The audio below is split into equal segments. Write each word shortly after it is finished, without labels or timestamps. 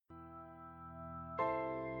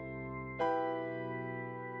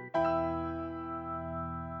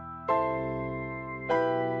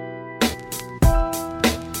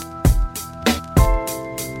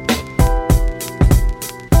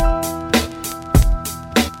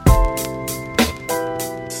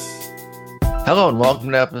Hello and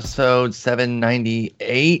welcome to episode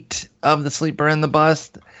 798 of The Sleeper and the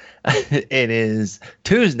Bust. It is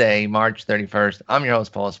Tuesday, March 31st. I'm your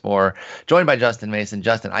host, Paul Sporer, joined by Justin Mason.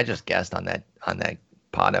 Justin, I just guessed on that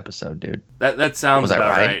pod episode, dude. That sounds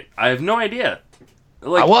about right. I have no idea.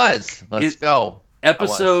 I was. Let's go.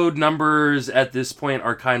 Episode numbers at this point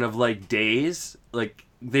are kind of like days. Like,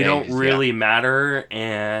 they don't really matter,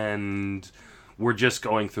 and we're just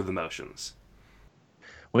going through the motions.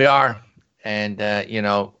 We are. And,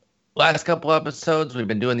 last couple episodes, we've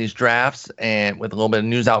been doing these drafts, and with a little bit of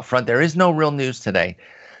news out front, there is no real news today.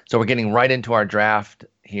 So we're getting right into our draft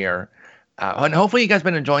here. And hopefully you guys have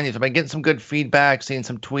been enjoying these. I've been getting some good feedback, seeing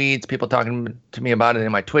some tweets, people talking to me about it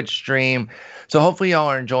in my Twitch stream. So hopefully y'all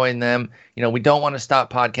are enjoying them. We don't want to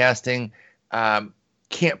stop podcasting.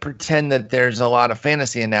 Can't pretend that there's a lot of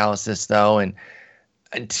fantasy analysis, though. And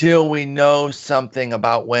until we know something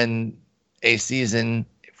about when a season,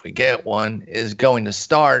 if we get one, is going to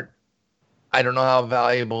start, I don't know how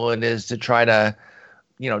valuable it is to try to,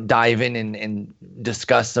 dive in and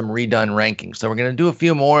discuss some redone rankings. So we're going to do a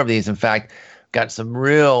few more of these. In fact, got some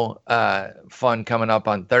real fun coming up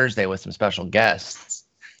on Thursday with some special guests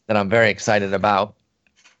that I'm very excited about.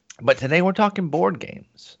 But today we're talking board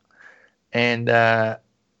games. And I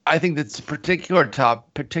think that's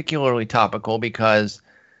particularly topical because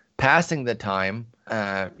passing the time,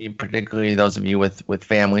 particularly those of you with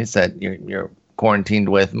families that you're quarantined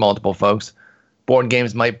with multiple folks, board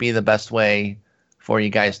games might be the best way for you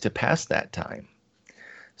guys to pass that time.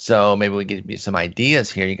 So maybe we give you some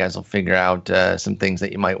ideas here. You guys will figure out some things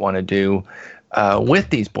that you might want to do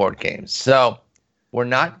with these board games. So we're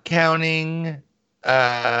not counting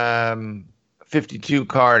 52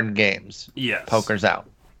 card games. Yes. Poker's out.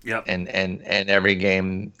 Yep. And every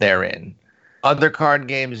game therein. Other card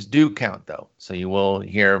games do count, though. So you will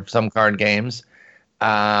hear some card games.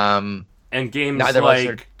 And games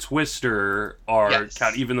like Twister are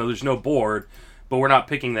count, even though there's no board, but we're not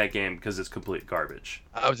picking that game because it's complete garbage.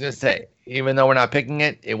 I was going to say, even though we're not picking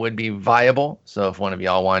it, it would be viable. So if one of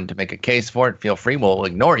y'all wanted to make a case for it, feel free. We'll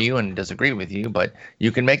ignore you and disagree with you, but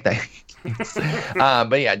you can make that case.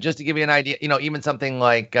 But yeah, just to give you an idea, even something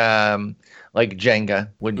like Jenga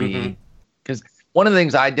would be, because one of the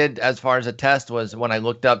things I did as far as a test was when I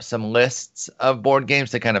looked up some lists of board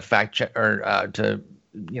games to kind of fact check or to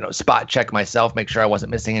spot check myself, make sure I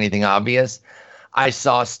wasn't missing anything obvious. I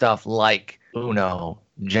saw stuff like Uno,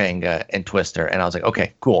 Jenga, and Twister, and I was like,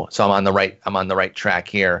 okay, cool. So I'm on the right track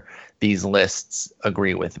here. These lists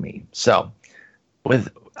agree with me. So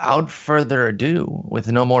without further ado,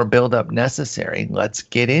 with no more build-up necessary, let's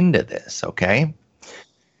get into this, okay?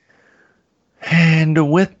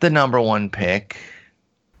 And with the number one pick,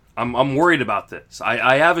 I'm worried about this.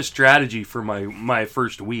 I have a strategy for my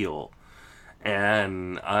first wheel,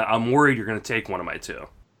 and I'm worried you're going to take one of my two.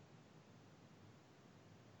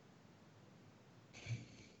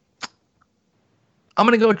 I'm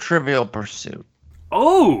going to go Trivial Pursuit.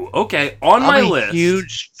 Oh, okay. On my list. I'm a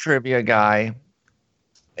huge trivia guy.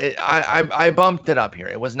 I bumped it up here.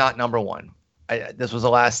 It was not number one. This was a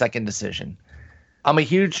last-second decision. I'm a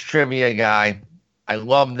huge trivia guy. I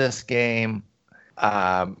love this game.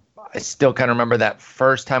 I still kind of remember that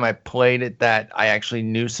first time I played it that I actually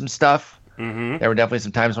knew some stuff. Mm-hmm. There were definitely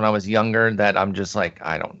some times when I was younger that I'm just like,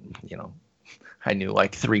 I knew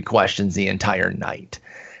like 3 questions the entire night.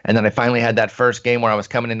 And then I finally had that first game where I was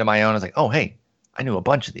coming into my own. I was like, oh, hey, I knew a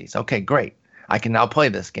bunch of these. Okay, great. I can now play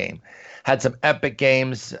this game. Had some epic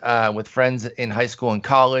games with friends in high school and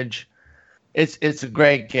college. It's a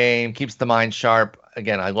great game. Keeps the mind sharp.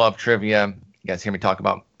 Again, I love trivia. You guys hear me talk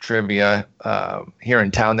about trivia here in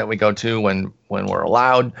town that we go to when we're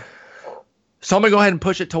allowed. So I'm going to go ahead and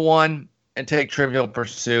push it to 1 and take Trivial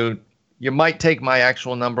Pursuit. You might take my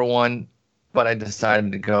actual number 1, but I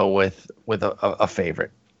decided to go with a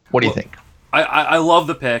favorite. What do you think? I love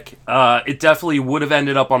the pick. It definitely would have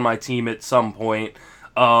ended up on my team at some point,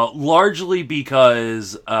 largely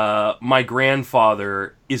because my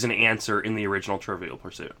grandfather is an answer in the original Trivial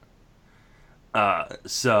Pursuit.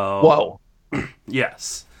 Whoa.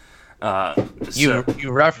 Yes.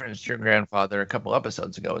 You referenced your grandfather a couple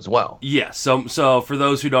episodes ago as well. Yes. So for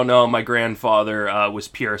those who don't know, my grandfather was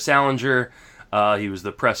Pierre Salinger. He was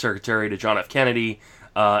the press secretary to John F. Kennedy,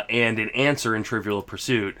 and an answer in Trivial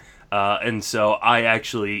Pursuit. And so I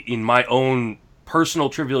actually, in my own personal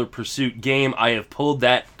Trivial Pursuit game, I have pulled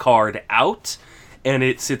that card out, and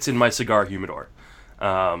it sits in my cigar humidor.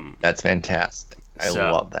 That's fantastic. I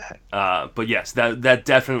love that. But yes, that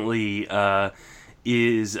definitely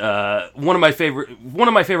is one of my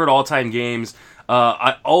favorite all-time games.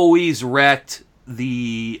 I always wrecked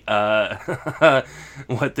the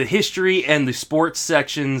what the history and the sports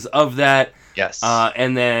sections of that. Yes.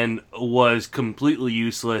 And then was completely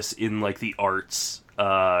useless in like the arts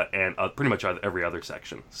and pretty much every other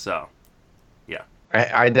section. So, yeah.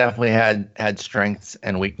 I definitely had strengths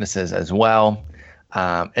and weaknesses as well.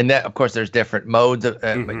 And that, of course, there's different modes of,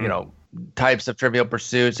 types of Trivial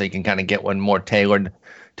Pursuit, so you can kind of get one more tailored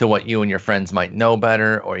to what you and your friends might know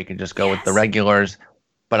better, or you can just go with the regulars.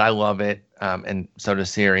 But I love it, and so does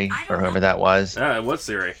Siri, or whoever that was. What's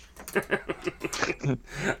Siri?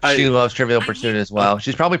 She loves Trivial Pursuit as well.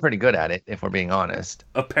 She's probably pretty good at it, if we're being honest.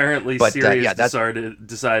 Apparently, Siri has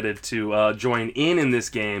decided to join in this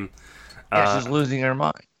game. Yeah, she's losing her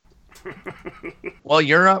mind. Well,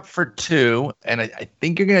 you're up for 2, and I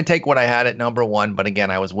think you're going to take what I had at number 1. But again,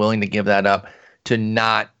 I was willing to give that up to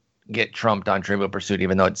not get trumped on Trivial Pursuit,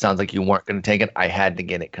 even though it sounds like you weren't going to take it. I had to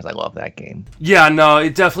get it because I love that game. Yeah, no,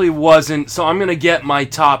 it definitely wasn't. So I'm going to get my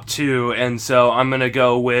top 2, and so I'm going to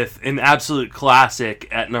go with an absolute classic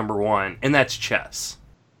at number 1, and that's chess.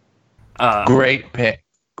 Great pick.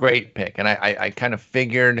 And I kind of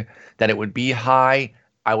figured that it would be high.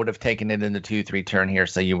 I would have taken it in the 2-3 turn here,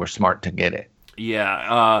 so you were smart to get it.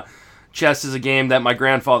 Yeah, chess is a game that my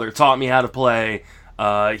grandfather taught me how to play.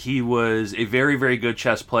 He was a very, very good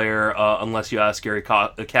chess player, unless you ask Gary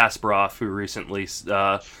Kasparov, who recently,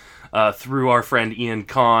 through our friend Ian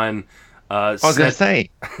Kahn... I was going to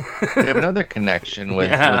say, we have another connection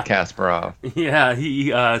with Kasparov. Yeah,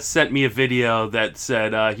 he sent me a video that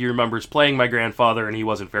said he remembers playing my grandfather and he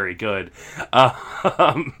wasn't very good. Well,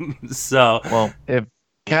 if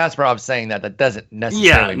Kasparov's saying that doesn't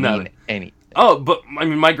necessarily mean anything. Oh, but I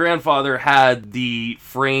mean, my grandfather had the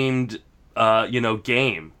framed,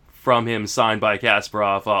 game from him signed by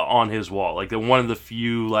Kasparov on his wall. Like one of the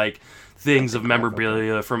few things of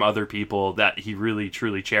memorabilia from other people that he really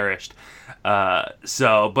truly cherished. But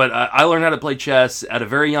I learned how to play chess at a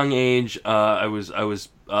very young age. I was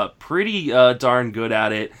pretty darn good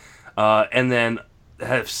at it, and then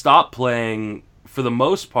have stopped playing for the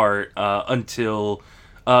most part until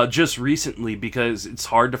just recently, because it's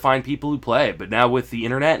hard to find people who play. But now with the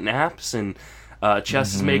internet and apps, and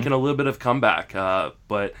chess is making a little bit of comeback.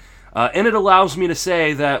 And it allows me to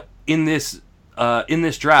say that in this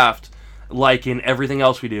draft, like in everything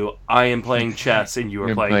else we do, I am playing chess and you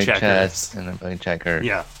are playing checkers. Chess and I'm playing checkers.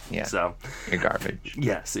 Yeah. So you're garbage.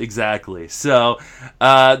 Yes, exactly. So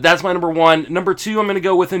that's my number 1. Number 2, I'm going to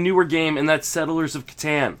go with a newer game, and that's Settlers of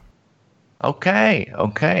Catan.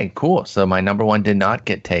 Okay, cool. So my number 1 did not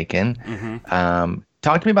get taken.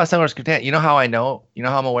 Talk to me about Settlers of Catan. You know how I know? You know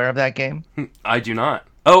how I'm aware of that game? I do not.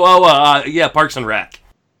 Yeah, Parks and Rec.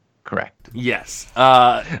 Correct. Yes.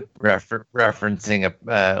 Referencing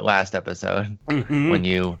a last episode when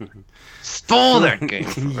you stole that game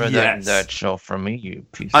that show from me, you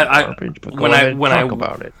piece of garbage. But talk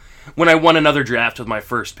about it. When I won another draft with my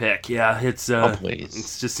first pick, it's please.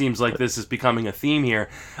 It just seems like this is becoming a theme here.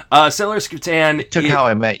 Settlers of Catan. It took How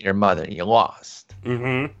I Met Your Mother. You lost.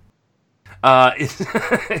 It's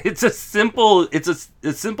a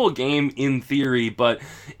simple game in theory, but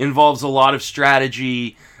involves a lot of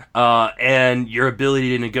strategy. And your ability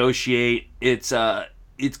to negotiate. It's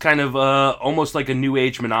kind of almost like a new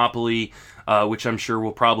age Monopoly, which I'm sure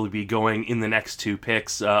will probably be going in the next 2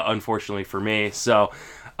 picks, unfortunately for me. So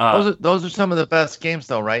those are some of the best games,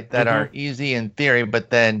 though, right? That are easy in theory, but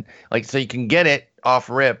then so you can get it off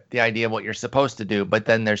rip, the idea of what you're supposed to do, but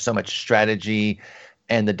then there's so much strategy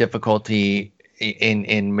and the difficulty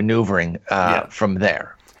in maneuvering from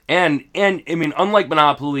there. And I mean, unlike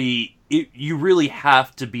Monopoly, you really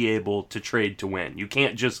have to be able to trade to win. You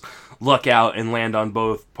can't just luck out and land on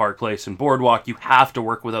both Park Place and Boardwalk. You have to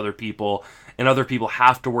work with other people, and other people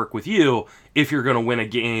have to work with you if you're going to win a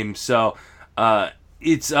game. So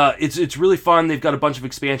it's really fun. They've got a bunch of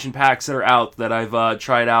expansion packs that are out that I've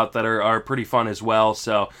tried out that are pretty fun as well.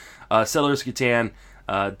 So Settlers of Catan,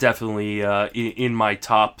 definitely in my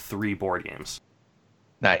top 3 board games.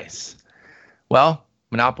 Nice. Well,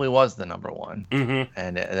 Monopoly was the number 1,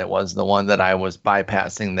 and it was the one that I was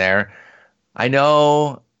bypassing there. I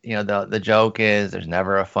know, the joke is there's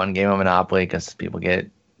never a fun game of Monopoly because people get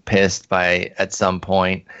pissed at some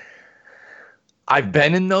point. I've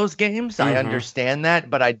been in those games. I understand that,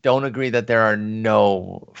 but I don't agree that there are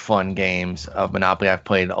no fun games of Monopoly. I've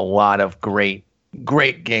played a lot of great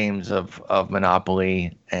games of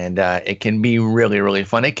Monopoly, and it can be really, really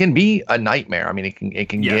fun. It can be a nightmare. I mean, it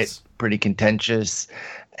can get pretty contentious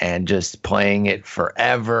and just playing it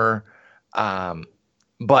forever.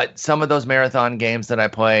 But some of those marathon games that I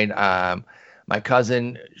played, my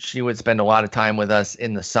cousin, she would spend a lot of time with us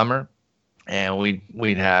in the summer and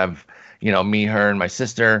we'd have, me, her, and my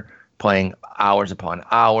sister playing hours upon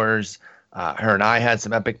hours. Her and I had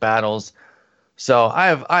some epic battles. So I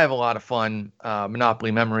have a lot of fun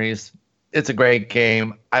Monopoly memories. It's a great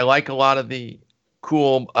game. I like a lot of the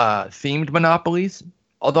cool themed Monopolies,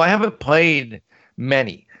 although I haven't played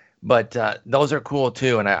many. But those are cool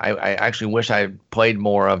too, and I actually wish I played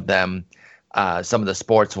more of them. Some of the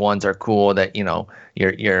sports ones are cool. That you're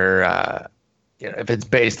if it's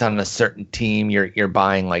based on a certain team, you're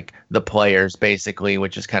buying like the players basically,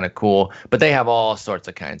 which is kind of cool. But they have all sorts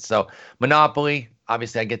of kinds. So Monopoly,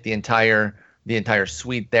 obviously, I get the entire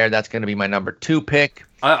suite there. That's going to be my number 2 pick.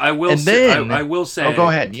 I will say. Oh, go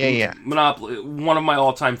ahead. Yeah. Monopoly, one of my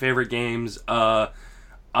all-time favorite games.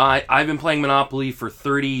 I've been playing Monopoly for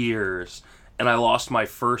 30 years, and I lost my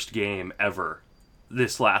first game ever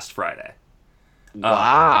this last Friday.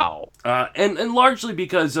 Wow. And largely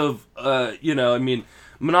because of,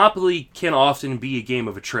 Monopoly can often be a game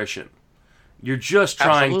of attrition. You're just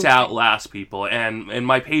trying to outlast people, and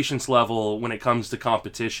my patience level when it comes to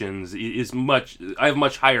competitions is I have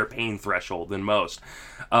much higher pain threshold than most.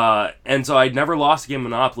 And so I'd never lost a game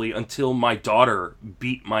of Monopoly until my daughter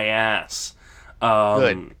beat my ass.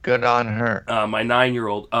 Good on her. My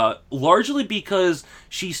 9-year-old, largely because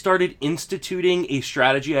she started instituting a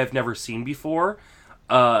strategy I've never seen before,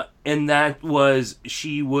 and that was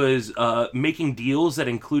she was making deals that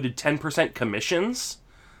included 10% commissions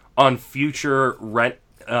on future rent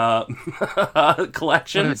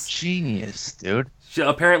collections. What a genius, dude.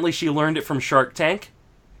 Apparently, she learned it from Shark Tank.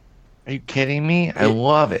 Are you kidding me? I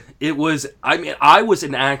love it. It was, I was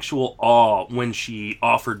in actual awe when she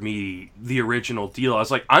offered me the original deal. I was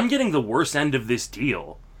like, I'm getting the worst end of this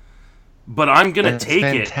deal, but I'm gonna take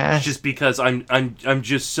it just because I'm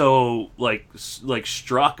just so like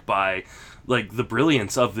struck by like the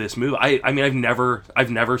brilliance of this move. I mean, I've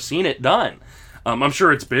never seen it done. I'm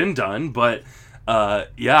sure it's been done, but I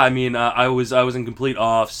was in complete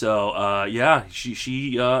awe. So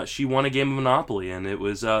she won a game of Monopoly, and it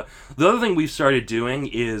was the other thing we've started doing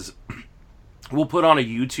is we'll put on a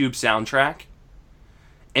YouTube soundtrack,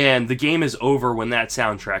 and the game is over when that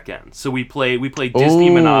soundtrack ends. So we play Disney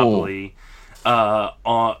Monopoly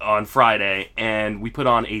on Friday, and we put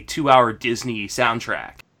on a 2-hour Disney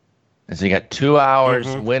soundtrack. And so you got 2 hours.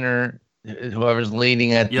 Winner, whoever's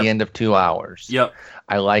leading at the end of 2 hours. Yep,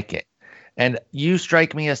 I like it. And you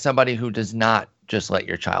strike me as somebody who does not just let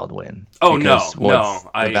your child win. Oh, no. What's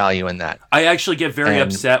the value in that? I actually get very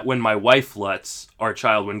upset when my wife lets our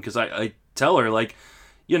child win, because I tell her, like,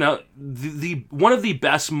 the one of the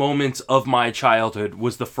best moments of my childhood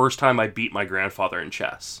was the first time I beat my grandfather in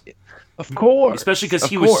chess. Of course. Especially because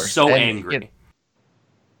he was so angry.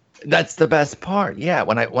 That's the best part. Yeah,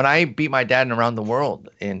 when I beat my dad in Around the World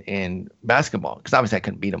in basketball, because obviously I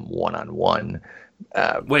couldn't beat him one-on-one.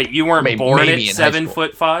 Wait, you weren't born at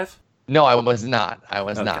 7'5"? No, I was not.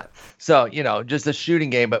 Not. So, just a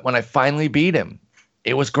shooting game. But when I finally beat him,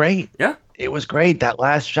 it was great. Yeah. It was great. That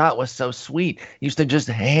last shot was so sweet. He used to just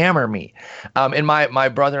hammer me. And my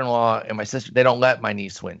brother-in-law and my sister, they don't let my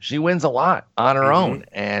niece win. She wins a lot on her own.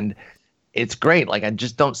 And it's great. Like, I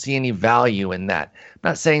just don't see any value in that. I'm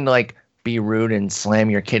not saying to, like, be rude and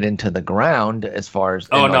slam your kid into the ground as far as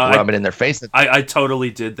rub it in their face. I totally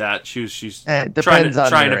did that. She's trying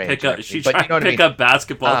to pick up. She tried to pick up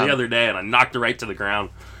basketball the other day, and I knocked her right to the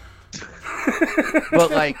ground.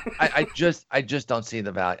 But like, I just don't see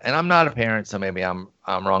the value. And I'm not a parent, so maybe I'm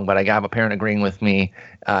wrong. But I have a parent agreeing with me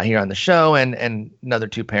here on the show, and another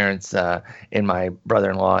 2 parents in my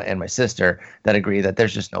brother-in-law and my sister that agree that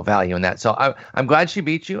there's just no value in that. So I'm glad she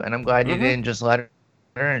beat you, and I'm glad you didn't just let her.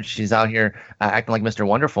 And she's out here acting like Mr.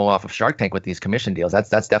 Wonderful off of Shark Tank with these commission deals. That's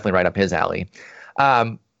definitely right up his alley.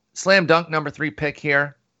 Slam dunk number 3 pick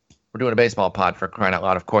here. We're doing a baseball pod, for crying out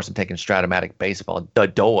loud. Of course, I'm taking Stratomatic Baseball.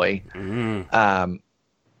 Doy.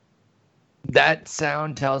 That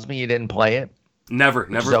sound tells me you didn't play it. Never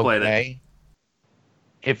played it.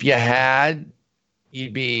 If you had,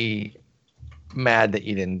 you'd be mad that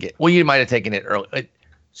you didn't get. Well, you might have taken it early.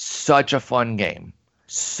 Such a fun game.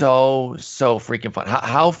 So freaking fun.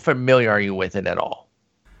 How familiar are you with it at all?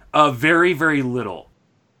 Very, very little.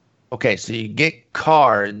 Okay, so you get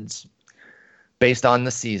cards based on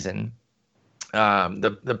the season,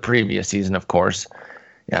 the previous season, of course.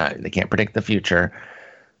 They can't predict the future.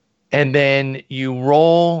 And then you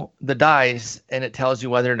roll the dice, and it tells you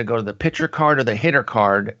whether to go to the pitcher card or the hitter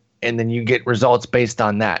card, and then you get results based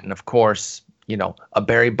on that. And of course, a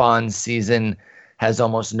Barry Bonds season has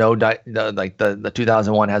almost no the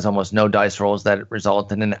 2001 has almost no dice rolls that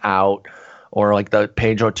result in an out, or like the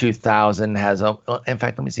Pedro 2000 has in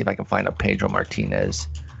fact, let me see if I can find a Pedro Martinez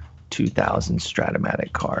 2000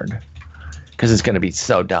 Stratomatic card because it's going to be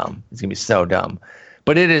so dumb. It's going to be so dumb.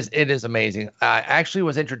 But it is amazing. I actually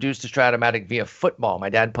was introduced to Stratomatic via football. My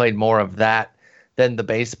dad played more of that than the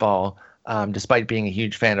baseball. Despite being a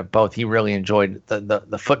huge fan of both, he really enjoyed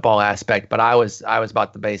the football aspect. But I was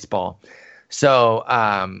about the baseball. So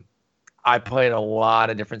I played a lot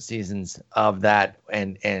of different seasons of that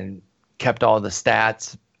and kept all the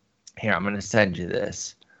stats. Here, I'm going to send you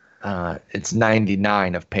this. It's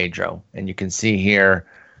 99 of Pedro, and you can see here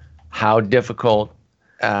how difficult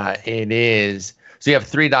it is. So you have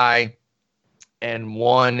 3 die, and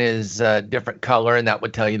one is a different color, and that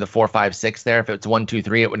would tell you the 4, 5, 6 there. If it's 1, 2,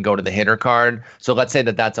 3, it would go to the hitter card. So let's say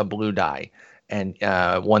that that's a blue die, and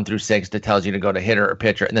 1 through 6 that tells you to go to hitter or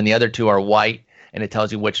pitcher, and then the other 2 are white, and it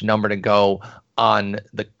tells you which number to go on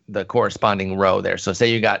the corresponding row there. So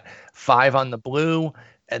say you got 5 on the blue,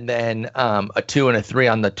 and then a 2 and a 3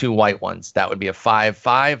 on the 2 white ones. That would be a 5,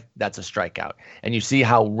 5. That's a strikeout. And you see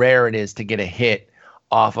how rare it is to get a hit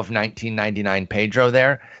off of 1999 Pedro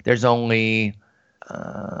there. There's only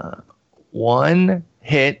 1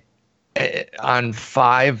 hit on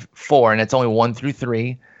 5, 4, and it's only 1 through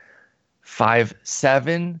 3. 5,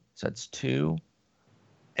 7, so that's 2.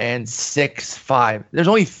 And 6, 5. There's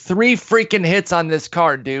only 3 freaking hits on this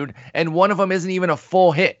card, dude. And one of them isn't even a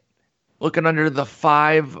full hit. Looking under the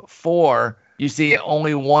 5, 4, you see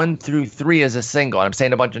only 1 through 3 is a single. I'm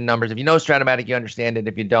saying a bunch of numbers. If you know Stratomatic, you understand it.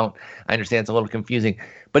 If you don't, I understand it's a little confusing.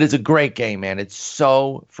 But it's a great game, man. It's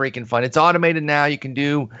so freaking fun. It's automated now. You can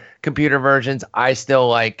do computer versions. I still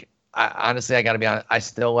like, honestly, I got to be honest, I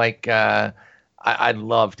still like, I'd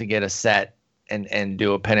love to get a set and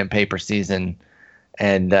do a pen and paper season.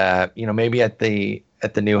 And, maybe at the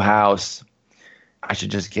new house, I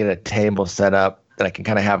should just get a table set up that I can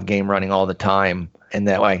kind of have game running all the time. And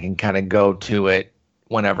that way I can kind of go to it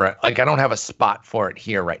whenever. I don't have a spot for it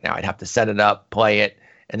here right now. I'd have to set it up, play it,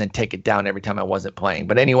 and then take it down every time I wasn't playing.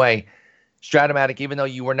 But anyway, Stratomatic, even though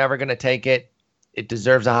you were never going to take it, it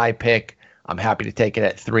deserves a high pick. I'm happy to take it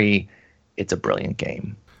at 3. It's a brilliant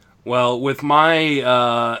game. Well, with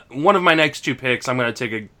my one of my next 2 picks, I'm going to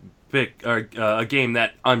take a game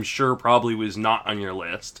that I'm sure probably was not on your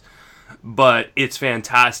list, but it's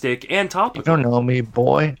fantastic and topical. You don't know me,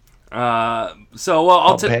 boy. I'll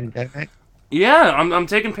take Pandemic. Yeah, I'm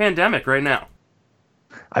taking Pandemic right now.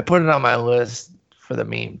 I put it on my list for the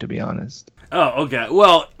meme, to be honest. Oh, okay.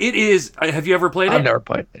 Well, it is. Have you ever played it? I've never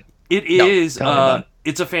played it. It is.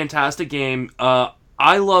 It's a fantastic game.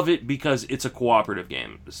 I love it because it's a cooperative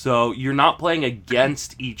game. So you're not playing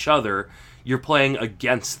against each other. You're playing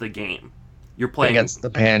against the game. You're playing against the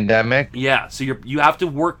pandemic. Yeah. So you have to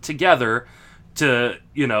work together to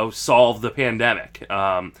solve the pandemic.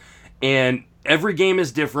 And every game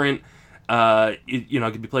is different. It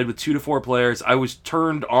can be played with 2 to 4 players. I was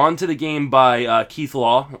turned on to the game by Keith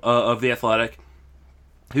Law of The Athletic,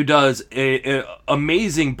 who does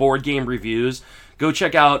amazing board game reviews. Go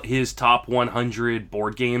check out his top 100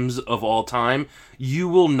 board games of all time. You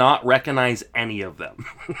will not recognize any of them.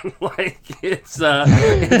 It's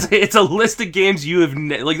a list of games you have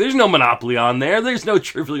there's no Monopoly on there. There's no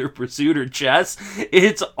Trivial Pursuit or chess.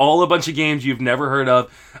 It's all a bunch of games you've never heard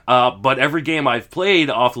of. But every game I've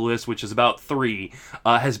played off the list, which is about 3,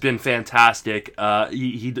 has been fantastic.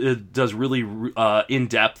 He does really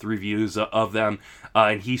in-depth reviews of them,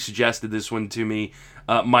 and he suggested this one to me.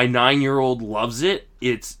 My 9-year-old loves it.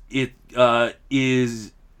 It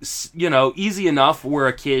is easy enough where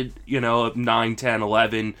a kid of 9, 10,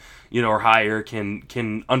 11 or higher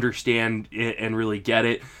can understand it and really get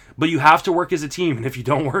it. But you have to work as a team, and if you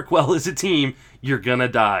don't work well as a team, you're gonna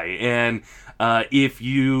die. And if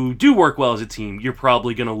you do work well as a team, you're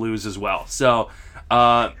probably gonna lose as well. So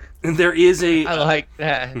there is a. I like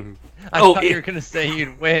that. I thought you were going to say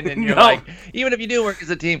you'd win, and you're like, even if you do work as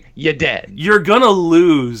a team, you're dead. You're going to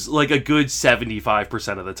lose like a good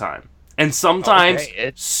 75% of the time. And sometimes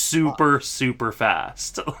super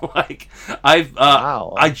fast.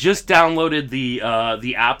 I just downloaded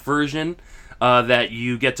the app version that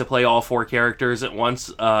you get to play all 4 characters at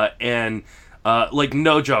once, and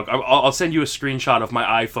no joke, I'll send you a screenshot of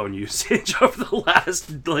my iPhone usage over the last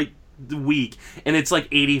week, and it's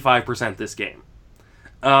 85% this game.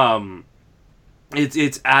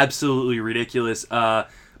 It's absolutely ridiculous, but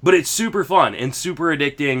it's super fun and super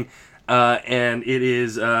addicting, and it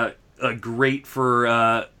is great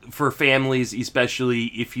for families, especially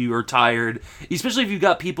if you are tired, especially if you've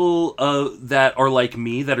got people that are like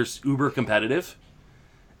me, that are uber competitive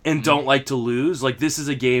and don't like to lose. This is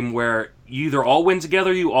a game where you either all win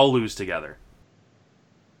together, or you all lose together.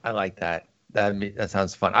 I like that. That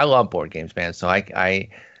sounds fun. I love board games, man. So I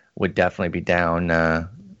would definitely be down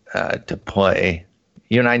to play.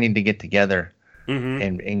 You and I need to get together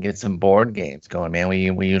and get some board games going, man.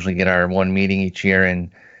 We usually get our one meeting each year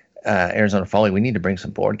in Arizona Folly. We need to bring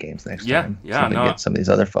some board games next time. Yeah, so get some of these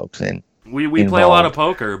other folks in. We play a lot of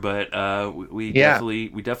poker, but we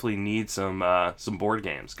definitely need some board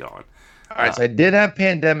games going. All right, so I did have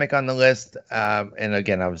Pandemic on the list, and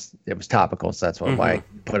again, it was topical, so that's why I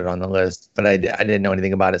put it on the list. But I didn't know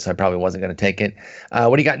anything about it, so I probably wasn't going to take it.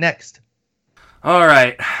 What do you got next? All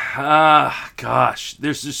right, gosh,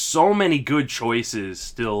 there's just so many good choices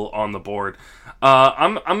still on the board.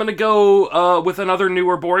 I'm gonna go with another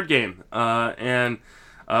newer board game, and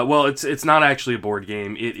it's not actually a board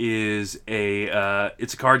game. It is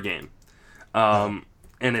it's a card game, and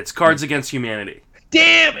it's Cards Against Humanity.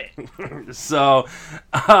 Damn it! So,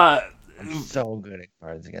 I'm so good at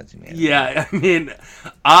Cards Against Humanity. Yeah, I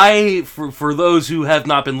mean, for those who have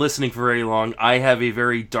not been listening for very long, I have a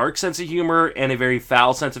very dark sense of humor and a very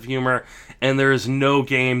foul sense of humor, and there is no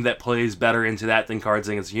game that plays better into that than Cards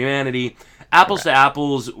Against Humanity. Apples to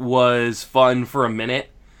Apples was fun for a minute,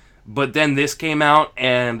 but then this came out,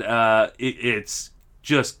 and it's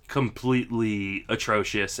just completely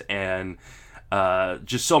atrocious and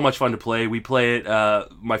just so much fun to play. We play it.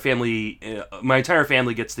 My entire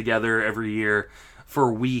family gets together every year for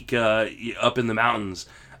a week up in the mountains.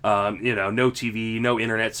 No TV, no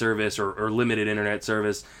internet service or limited internet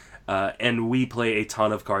service, and we play a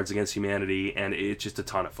ton of Cards Against Humanity, and it's just a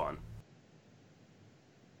ton of fun.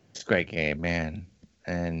 It's a great game, man,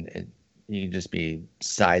 and you can just be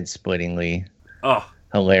side-splittingly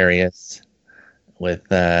hilarious with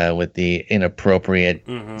the inappropriate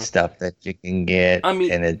stuff that you can get. I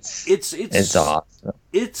mean, and it's awesome.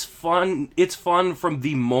 It's fun. It's fun from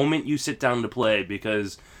the moment you sit down to play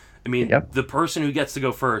because, I mean, the person who gets to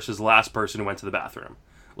go first is the last person who went to the bathroom.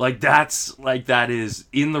 That is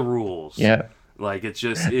in the rules. Yeah. It's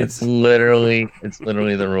literally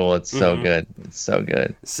the rule. It's so good. It's so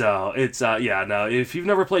good. So it's if you've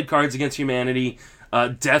never played Cards Against Humanity,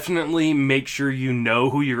 definitely make sure you know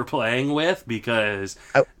who you're playing with, because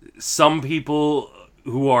some people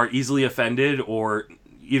who are easily offended or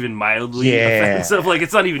even mildly offensive,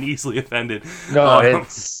 it's not even easily offended. No,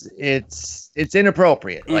 it's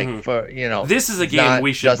inappropriate. This is a game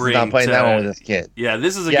we should bring. Not playing that one with his kid. Yeah,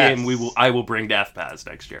 this is a game I will bring to FPAS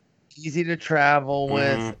next year. Easy to travel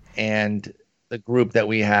with, and the group that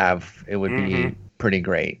we have, it would be pretty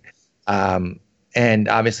great. And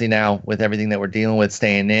obviously now with everything that we're dealing with,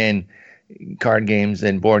 staying in, card games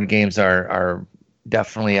and board games are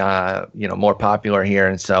definitely more popular here,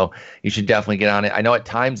 and so you should definitely get on it. I know at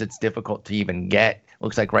times it's difficult to even get.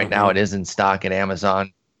 Looks like right now it is in stock at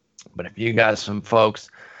Amazon, but if you got some folks,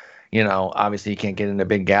 obviously you can't get into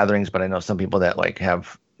big gatherings, but I know some people that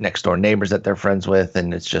have next door neighbors that they're friends with,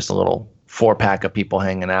 and it's just a little 4-pack of people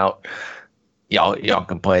hanging out. Y'all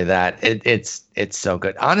can play that. It's so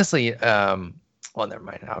good. Honestly, well, never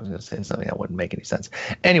mind. I was going to say something that wouldn't make any sense.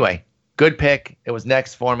 Anyway, good pick. It was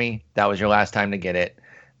next for me. That was your last time to get it.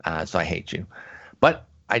 So I hate you. But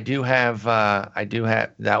I do have,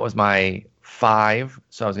 that was my 5.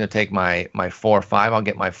 So I was going to take my 4-5. I'll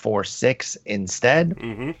get my 4-6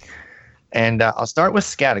 instead. And I'll start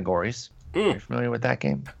with Categories. Are you familiar with that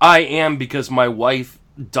game? I am, because my wife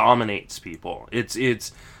dominates people.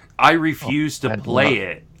 I refuse to play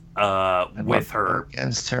it with her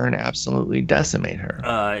against her and absolutely decimate her.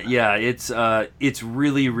 It's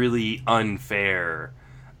really, really unfair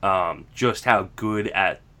just how good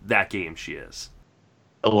at that game she is.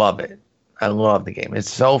 I love it. I love the game. It's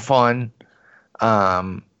so fun.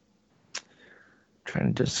 Trying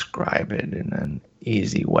to describe it in an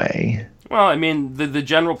easy way. Well, I mean, the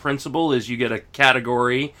general principle is you get a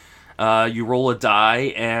category, you roll a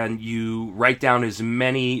die, and you write down as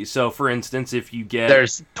many. So, for instance, if you get...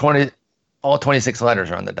 There's all 26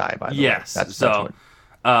 letters are on the die, by the way. Yes.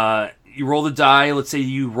 You roll the die. Let's say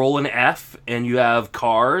you roll an F, and you have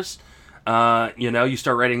cars. You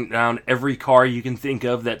start writing down every car you can think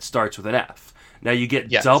of that starts with an F. Now, you get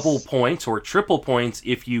double points or triple points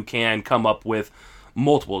if you can come up with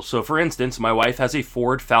multiple. So, for instance, my wife has a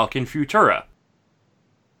Ford Falcon Futura.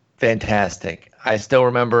 Fantastic. I still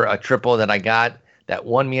remember a triple that I got that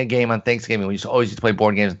won me a game on Thanksgiving. We always used to play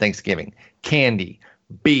board games on Thanksgiving. Candy,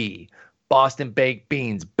 B, Boston Baked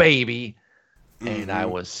Beans, baby. And I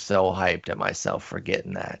was so hyped at myself for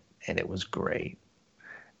getting that, and it was great.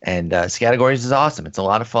 And Categories is awesome. It's a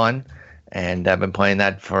lot of fun, and I've been playing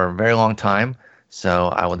that for a very long time. So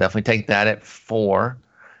I will definitely take that at 4.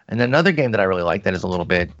 And then another game that I really like that is a little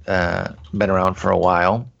bit been around for a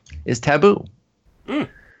while is Taboo.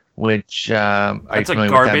 Which are you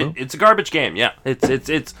familiar with Taboo? It's a garbage game. Yeah,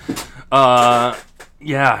 it's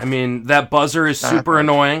Yeah, I mean, that buzzer is Not super fun.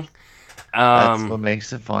 annoying. That's what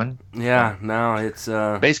makes it fun. Yeah, no, it's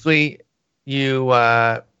Basically, you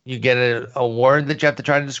get a word that you have to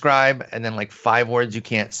try to describe, and then like 5 words you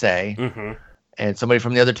can't say. mhm. And somebody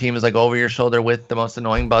from the other team is like over your shoulder with the most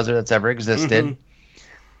annoying buzzer that's ever existed. Mhm.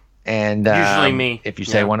 And Usually me. if you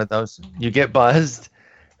say Yeah. one of those, you get buzzed.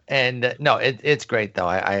 And no, it's great though.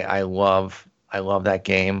 I love that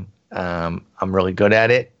game. I'm really good at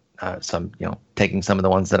it. Some taking some of the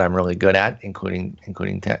ones that I'm really good at, including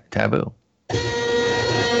Taboo.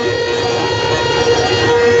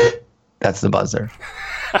 That's the buzzer.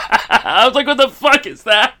 I was like, what the fuck is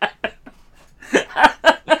that?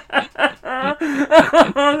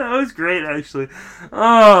 That was great, actually.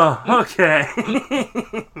 Oh, okay.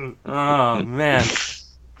 Oh, man.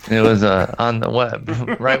 It was on the web.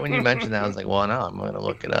 Right when you mentioned that, I was like, well, no, I'm going to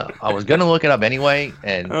look it up. I was going to look it up anyway,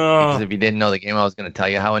 and because if you didn't know the game, I was going to tell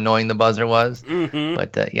you how annoying the buzzer was. Mm-hmm.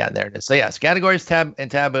 But yeah, there it is. So yes, categories, tab and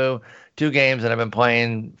taboo, 2 games that I've been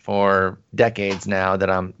playing for decades now that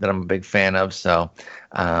I'm a big fan of. So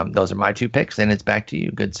those are my 2 picks, and it's back to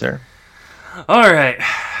you, good sir. All right.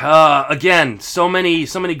 Again, so many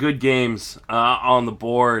good games on the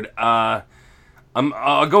board. I'll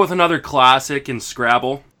go with another classic in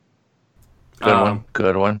Scrabble.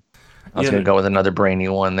 Good one. I was going to go with another brainy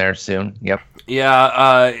one there soon. Yep. Yeah,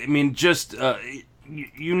 I mean, just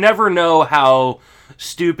you never know how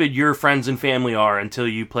stupid your friends and family are until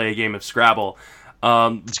you play a game of Scrabble.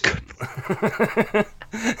 It's good.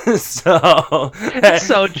 So It's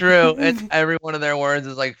so true. It's every one of their words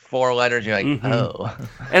is like 4 letters. You're like, oh.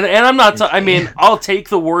 And I'm not. I mean, I'll take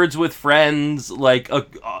the words with friends, like a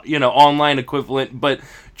online equivalent. But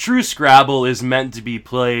true Scrabble is meant to be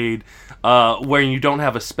played where you don't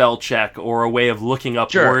have a spell check or a way of looking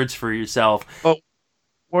up Sure. words for yourself. But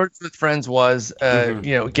Words with Friends was,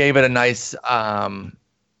 gave it a nice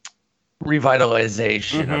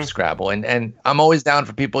revitalization of Scrabble. And I'm always down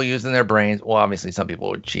for people using their brains. Well, obviously, some people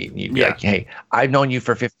would cheat. And you'd be like, hey, I've known you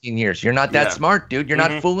for 15 years. You're not that smart, dude. You're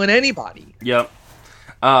not fooling anybody. Yep.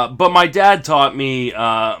 But my dad taught me,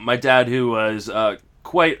 my dad who was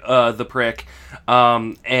quite the prick,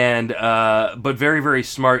 but very, very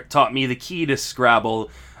smart, taught me the key to Scrabble,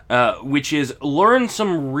 which is learn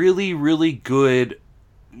some really, really good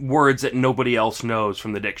words that nobody else knows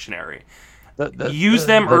from the dictionary. Use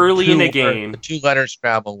them early in a game. The 2-letter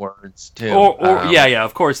Scrabble words too. Yeah,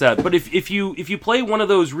 of course that. But if you play one of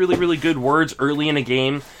those really, really good words early in a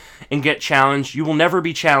game and get challenged, you will never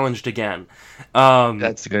be challenged again.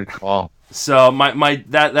 That's a good call. So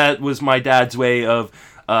that was my dad's way of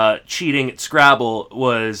cheating at Scrabble.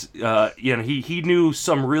 Was he knew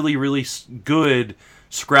some really, really good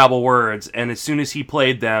Scrabble words, and as soon as he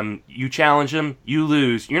played them, you challenge him, you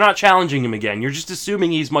lose. You're not challenging him again. You're just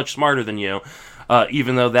assuming he's much smarter than you,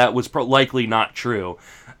 even though that was likely not true.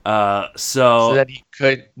 So that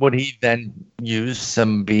would he then use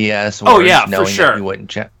some BS words? Oh yeah, knowing for sure. That you wouldn't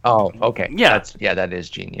check. Oh, okay. Yeah, that is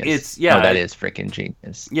genius. That is freaking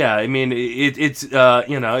genius. Yeah, I mean it's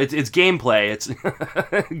gameplay. It's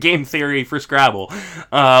game theory for Scrabble,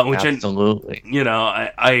 which absolutely.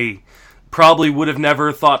 I probably would have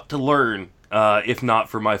never thought to learn if not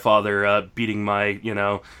for my father beating my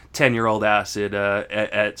 10-year-old ass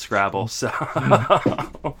at Scrabble. So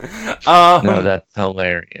no, that's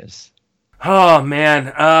hilarious. Oh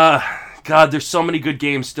man, God, there's so many good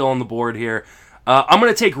games still on the board here. I'm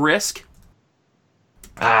gonna take Risk.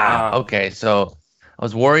 Okay, so I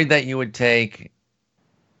was worried that you would take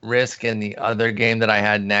Risk in the other game that I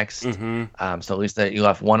had next. So at least that you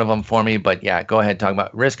left one of them for me. But yeah, go ahead, talk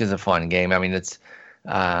about Risk. Is a fun game. I mean, it's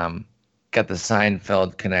got the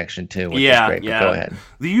Seinfeld connection too, which is great. Yeah. But go ahead.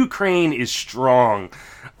 The Ukraine is strong,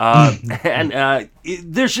 and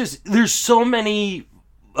there's so many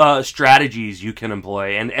strategies you can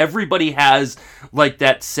employ, and everybody has like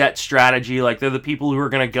that set strategy. Like they're the people who are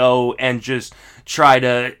going to go and just try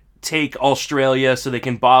to take Australia so they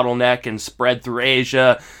can bottleneck and spread through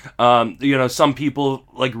Asia. Some people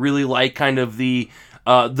like really like kind of the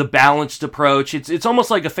balanced approach. It's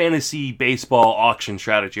almost like a fantasy baseball auction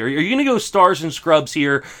strategy. Are you going to go stars and scrubs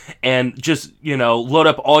here and just load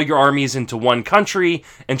up all your armies into one country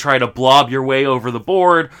and try to blob your way over the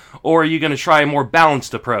board, or are you going to try a more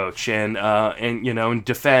balanced approach and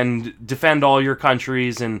defend all your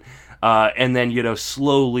countries and then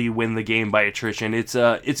slowly win the game by attrition? It's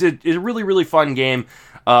a really, really fun game.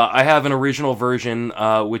 I have an original version,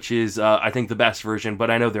 which is I think the best version,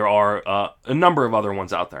 but I know there are a number of other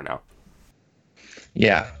ones out there now.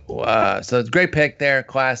 Yeah, so it's a great pick there.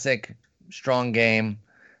 Classic, strong game.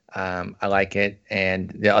 I like it. And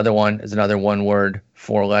the other one is another one-word,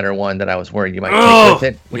 four-letter one that I was worried you might take with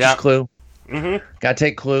it, which is Clue. Mm-hmm. Got to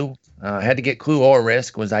take Clue. I had to get Clue or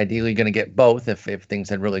Risk. Was ideally going to get both if things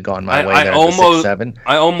had really gone my way.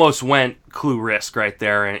 I almost went Clue Risk right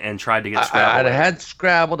there and tried to get Scrabble. I had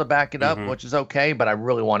Scrabble to back it up, which is okay, but I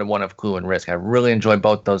really wanted one of Clue and Risk. I really enjoyed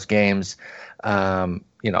both those games.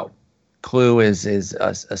 Clue is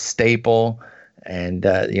a staple, and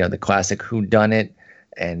the classic whodunit,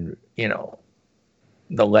 and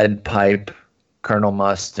the lead pipe, Colonel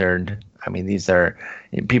Mustard. I mean, these are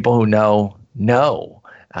people who know.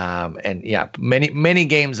 And yeah, many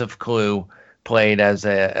games of Clue played as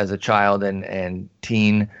a child and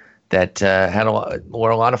teen that were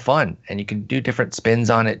a lot of fun, and you can do different spins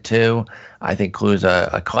on it too. I think Clue's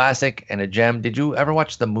a classic and a gem. Did you ever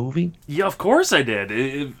watch the movie? Yeah, of course I did.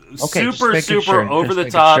 Okay, super over the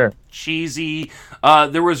top, cheesy.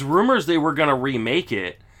 There was rumors they were gonna remake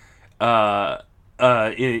it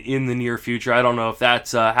in the near future. I don't know if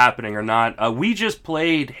that's happening or not. We just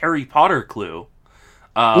played Harry Potter Clue.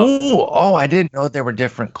 I didn't know there were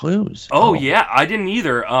different Clues. Yeah, I didn't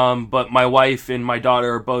either. But my wife and my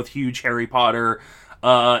daughter are both huge Harry Potter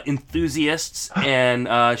enthusiasts,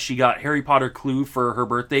 and she got Harry Potter Clue for her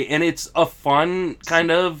birthday, and it's a fun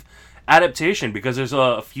kind of adaptation because there's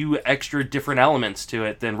a few extra different elements to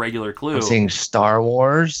it than regular Clue. I'm seeing Star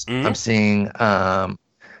Wars. Mm-hmm. I'm seeing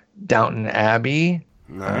Downton Abbey.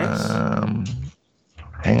 Nice.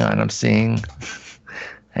 Hang on,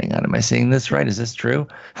 Hang on, am I seeing this right? Is this true?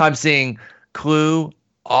 I'm seeing Clue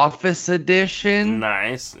Office Edition.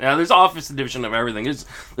 Nice. Now, there's Office Edition of everything.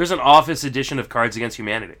 There's an Office Edition of Cards Against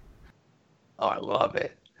Humanity. Oh, I love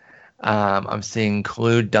it. I'm seeing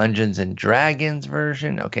Clue Dungeons and Dragons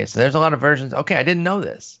version. Okay, so there's a lot of versions. Okay, I didn't know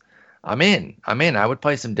this. I'm in. I would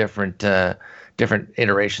play some different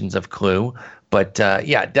iterations of Clue, but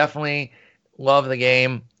yeah, definitely love the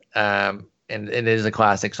game. And it is a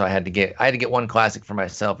classic, so I had to get one classic for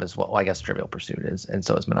myself as well. Well, I guess Trivial Pursuit is, and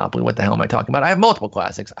so is Monopoly. What the hell am I talking about? I have multiple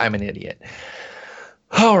classics. I'm an idiot.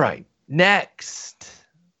 All right, next.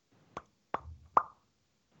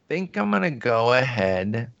 Think I'm gonna go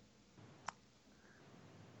ahead,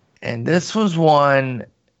 and this was one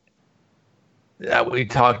that we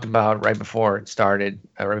talked about right before we started.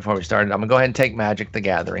 I'm gonna go ahead and take Magic: The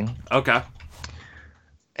Gathering. Okay.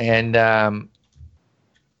 And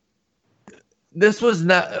this was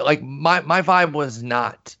not like my vibe was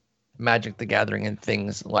not Magic: The Gathering and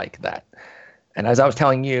things like that. And as I was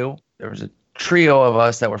telling you, there was a trio of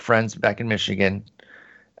us that were friends back in Michigan.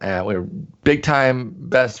 We were big time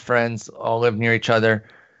best friends, all lived near each other.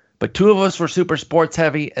 But two of us were super sports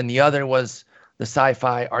heavy, and the other was the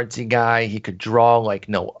sci-fi artsy guy. He could draw like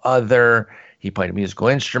no other. He played a musical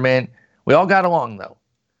instrument. We all got along though.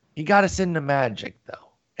 He got us into Magic though.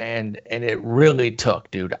 And it really took,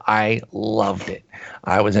 dude. I loved it.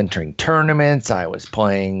 I was entering tournaments. I was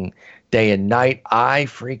playing day and night. I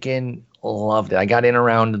freaking loved it. I got in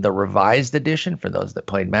around the revised edition for those that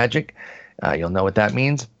played Magic. You'll know what that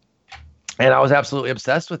means. And I was absolutely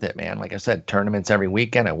obsessed with it, man. Like I said, tournaments every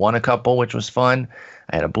weekend. I won a couple, which was fun.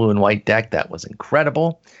 I had a blue and white deck that was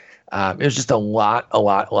incredible. It was just a lot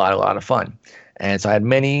of fun. And so I had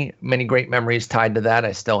many, many great memories tied to that.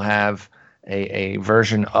 I still have a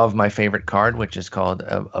version of my favorite card, which is called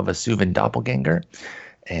of a Suvin Doppelganger.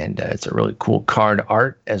 And it's a really cool card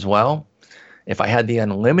art as well. If I had the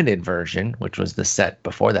unlimited version, which was the set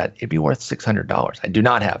before that, it'd be worth $600. I do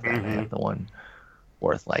not have that. Mm-hmm. I have the one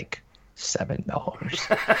worth like $7.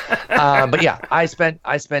 But yeah, I spent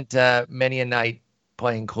many a night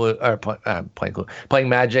playing playing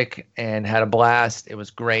Magic and had a blast. It was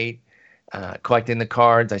great. Collecting the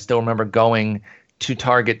cards. I still remember going to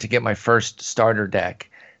Target to get my first starter deck,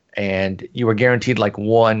 and you were guaranteed like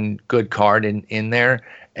one good card in there,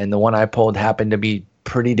 and the one I pulled happened to be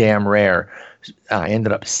pretty damn rare. I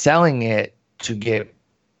ended up selling it to get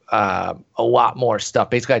a lot more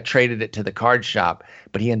stuff. Basically, I traded it to the card shop,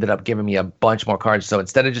 but he ended up giving me a bunch more cards. So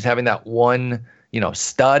instead of just having that one,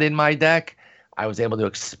 stud in my deck, I was able to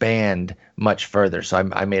expand much further. So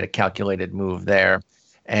I made a calculated move there.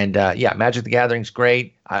 And yeah, Magic: The Gathering's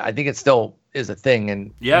great. I think it still is a thing,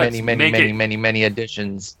 and many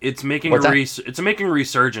editions. It's making it's making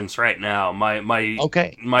resurgence right now.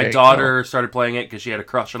 My daughter started playing it because she had a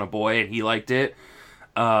crush on a boy and he liked it.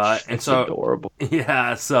 And so adorable.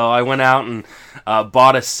 Yeah, so I went out and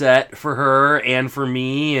bought a set for her and for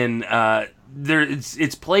me, and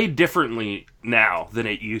it's played differently now than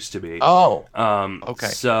it used to be. Oh, okay.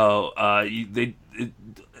 So the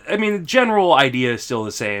general idea is still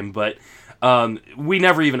the same, but We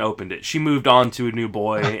never even opened it. She moved on to a new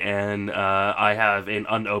boy, and I have an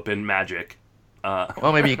unopened Magic.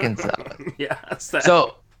 Well, maybe you can sell it. Yeah.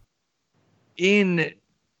 So, in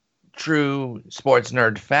true sports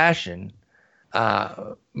nerd fashion,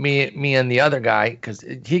 me and the other guy, because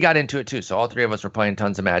he got into it too, so all three of us were playing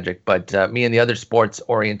tons of Magic, but me and the other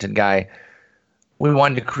sports-oriented guy, we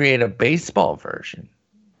wanted to create a baseball version.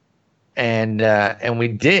 And we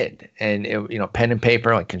did, and it, pen and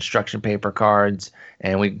paper, like construction paper cards,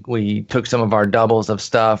 and we took some of our doubles of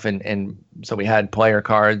stuff, and so we had player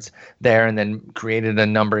cards there, and then created a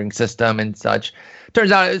numbering system and such.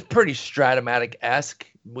 Turns out it was pretty Stratomatic-esque.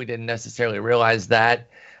 We didn't necessarily realize that.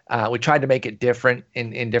 We tried to make it different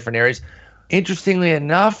in different areas. Interestingly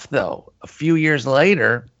enough, though, a few years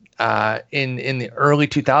later, in the early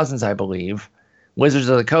 2000s, I believe, Wizards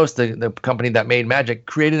of the Coast, the company that made Magic,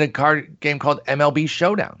 created a card game called MLB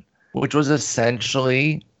Showdown, which was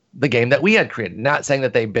essentially the game that we had created. Not saying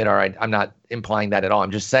that they bit our idea. I'm not implying that at all.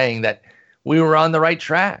 I'm just saying that we were on the right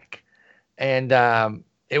track. And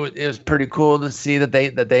it was pretty cool to see that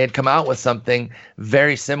they had come out with something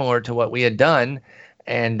very similar to what we had done.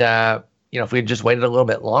 And if we had just waited a little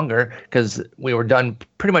bit longer, because we were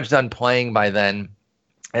pretty much done playing by then,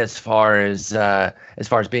 as far as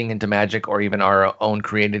being into Magic or even our own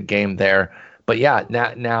created game there. But yeah,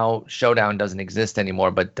 now Showdown doesn't exist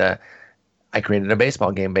anymore. But I created a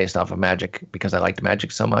baseball game based off of Magic because I liked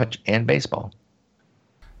Magic so much and baseball.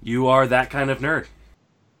 You are that kind of nerd.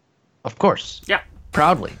 Of course. Yeah.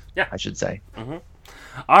 Proudly. Yeah. I should say. Mm-hmm.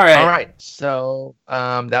 All right. So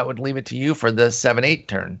that would leave it to you for the 7-8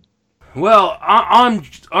 turn. Well,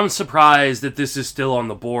 I'm surprised that this is still on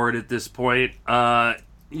the board at this point.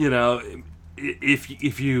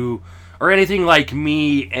 If you are anything like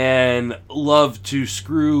me and love to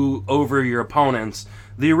screw over your opponents,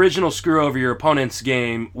 the original screw over your opponents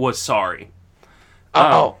game was Sorry.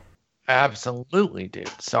 Oh, absolutely, dude.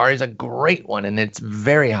 Sorry's a great one, and it's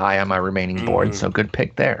very high on my remaining board, so good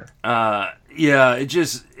pick there.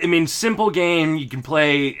 Simple game. You can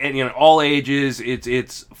play, all ages.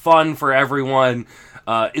 It's fun for everyone.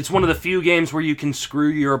 It's one of the few games where you can screw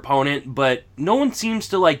your opponent, but no one seems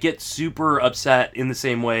to get super upset in the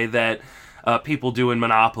same way that people do in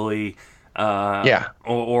Monopoly,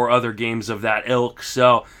 or other games of that ilk.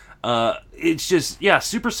 So it's just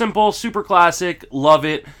super simple, super classic. Love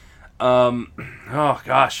it. Oh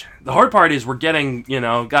gosh, the hard part is we're getting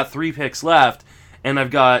got 3 picks left, and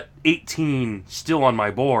I've got 18 still on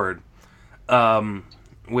my board.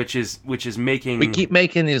 Which is making... We keep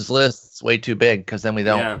making these lists way too big because then we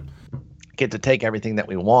don't get to take everything that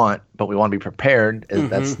we want, but we want to be prepared. Mm-hmm.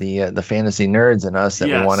 That's the fantasy nerds in us that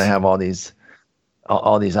we want to have all these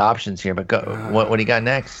options here. But go, what do you got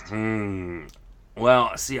next?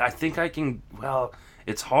 Well, see, I think I can... Well,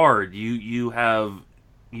 it's hard. You have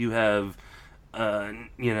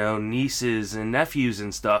nieces and nephews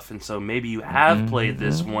and stuff, and so maybe you have played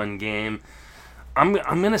this one game. I'm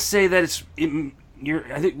gonna say that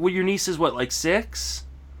I think your niece is what, like 6?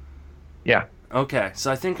 Yeah. Okay,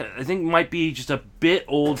 so I think might be just a bit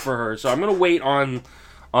old for her. So I'm gonna wait on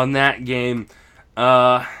that game,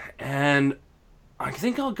 and I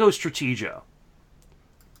think I'll go Strategio.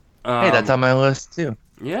 Hey, that's on my list too.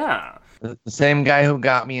 Yeah. The same guy who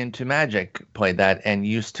got me into Magic played that and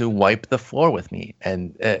used to wipe the floor with me,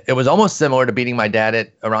 and it was almost similar to beating my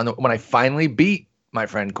dad when I finally beat my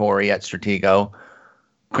friend Corey at Stratego.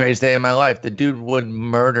 Greatest day of my life. The dude would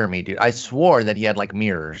murder me, dude. I swore that he had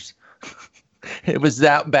mirrors. It was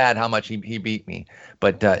that bad how much he beat me.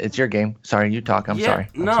 But it's your game. Sorry, you talk. I'm sorry.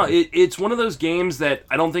 It's one of those games that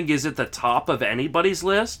I don't think is at the top of anybody's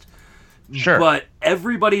list. Sure. But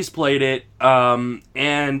everybody's played it,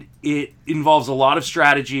 and it involves a lot of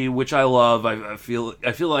strategy, which I love. I feel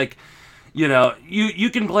like, you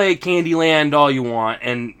can play Candyland all you want,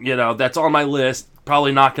 and that's on my list.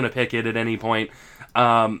 Probably not going to pick it at any point.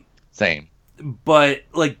 Same. But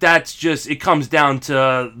that's just, it comes down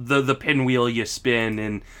to the pinwheel you spin,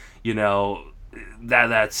 and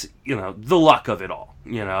that's the luck of it all.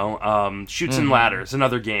 Chutes and Ladders,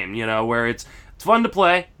 another game where it's fun to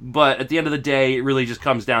play, but at the end of the day, it really just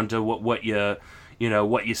comes down to what you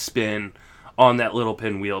spin on that little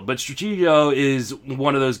pinwheel. But Strategio is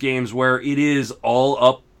one of those games where it is all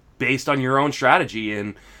up based on your own strategy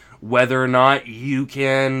and whether or not you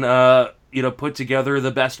can put together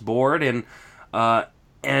the best board, and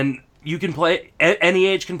you can play it. Any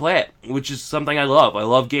age can play it, which is something I love. I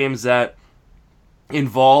love games that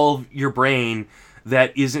involve your brain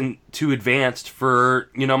that isn't too advanced for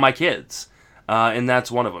my kids, and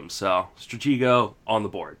that's one of them. So Stratego on the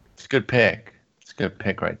board. It's a good pick. It's a good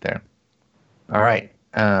pick right there. All right.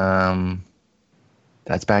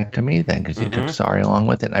 That's back to me then, because you took Mm-hmm. sorry along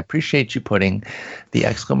with it. And I appreciate you putting the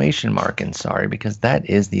exclamation mark in sorry, because that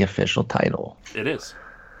is the official title. It is.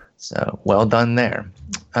 So well done there.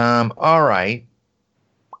 All right.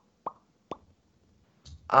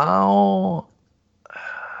 I'll.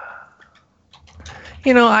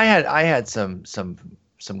 I had some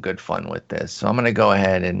good fun with this, so I'm gonna go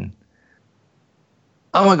ahead and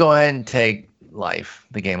take life,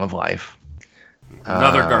 the game of life.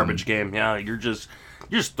 Another garbage game. Yeah, you're just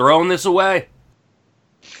throwing this away.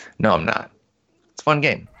 No, I'm not. It's a fun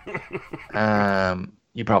game.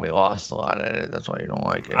 You probably lost a lot at it. That's why you don't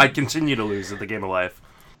like it. I continue to lose at the game of life.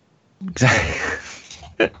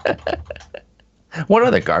 Exactly. What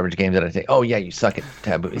other garbage game did I take? Oh yeah, you suck at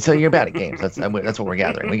Taboo. So you're bad at games. That's what we're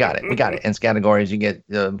gathering. We got it. And categories, you get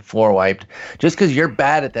the floor wiped. Just because you're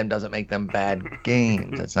bad at them doesn't make them bad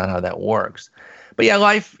games. That's not how that works. But yeah,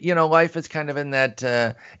 life is kind of in that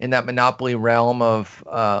Monopoly realm of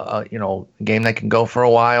a game that can go for a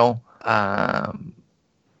while.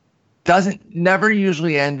 Never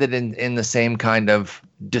usually ended in the same kind of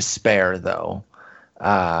despair though.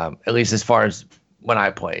 At least as far as when I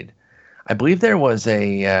played. I believe there was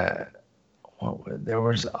there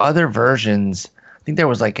was other versions. I think there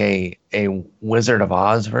was like a Wizard of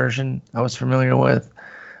Oz version I was familiar with,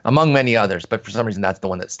 among many others. But for some reason, that's the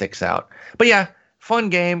one that sticks out. But yeah, fun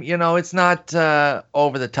game. It's not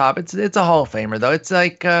over the top. It's a Hall of Famer though. It's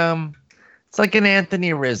like an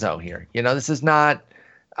Anthony Rizzo here. This is not.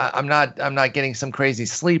 I'm not getting some crazy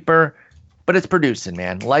sleeper. But it's producing,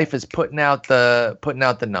 man. Life is putting out the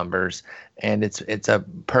numbers, and it's a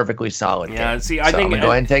perfectly solid game. Yeah, see, I think I'm gonna go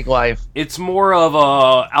ahead and take life. It's more of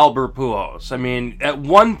Albert Pujols. I mean, at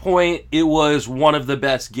one point it was one of the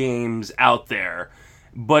best games out there,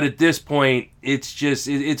 but at this point it's just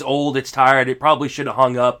it's old, it's tired. It probably should have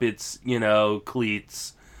hung up its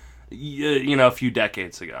cleats, a few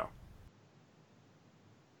decades ago.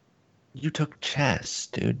 You took chess,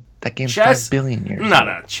 dude. That game's Chess, 5 billion years old.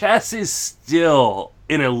 No. Chess is still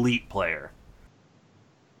an elite player.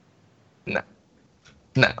 No.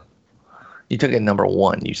 You took it number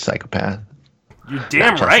 1, you psychopath. You're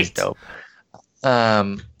damn Chess right. Is dope.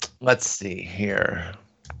 Let's see here.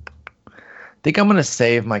 I think I'm gonna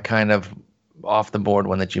save my kind of off the board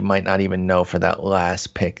one that you might not even know for that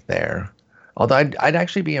last pick there. Although I'd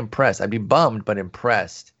actually be impressed. I'd be bummed, but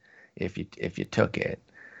impressed if you took it.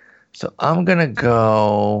 So I'm gonna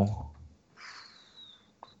go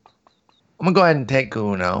ahead and take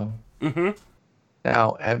Uno. Mm-hmm.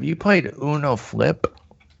 Now, have you played Uno Flip?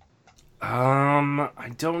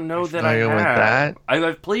 I don't know that I Familiar have. with that?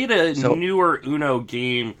 I've played a newer Uno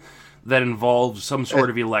game that involves some sort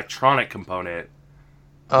of electronic component.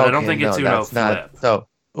 But I don't think it's Uno Flip. So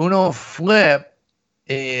Uno Flip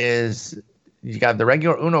is you got the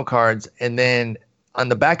regular Uno cards, and then on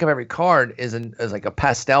the back of every card is like a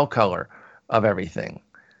pastel color of everything.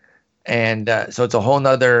 And so it's a whole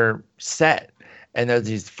nother set. And there's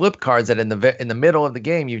these flip cards that in the middle of the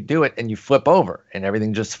game you do it and you flip over and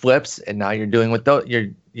everything just flips, and now you're doing with those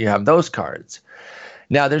you have those cards.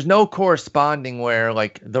 Now there's no corresponding where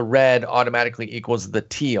like the red automatically equals the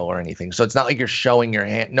teal or anything. So it's not like you're showing your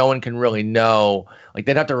hand. No one can really know. Like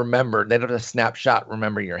they'd have to snapshot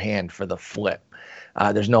remember your hand for the flip.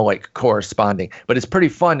 There's no like corresponding, but it's pretty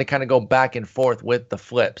fun to kind of go back and forth with the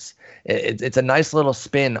flips. It's a nice little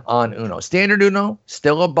spin on Uno. Standard Uno,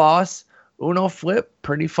 still a boss. Uno Flip,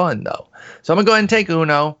 pretty fun though. So I'm gonna go ahead and take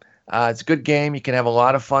Uno. It's a good game. You can have a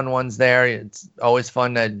lot of fun ones there. It's always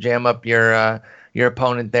fun to jam up your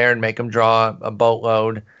opponent there and make them draw a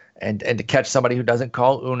boatload. And to catch somebody who doesn't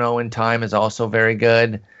call Uno in time is also very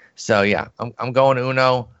good. So yeah, I'm going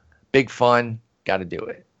Uno. Big fun. Got to do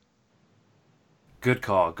it. Good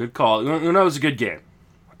call. Uno is a good game.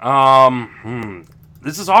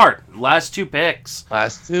 This is hard. Last 2 picks.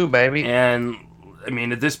 Last 2, baby. And, I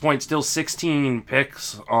mean, at this point, still 16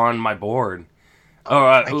 picks on my board.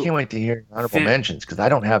 I can't wait to hear honorable mentions, because I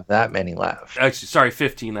don't have that many left. Actually, sorry,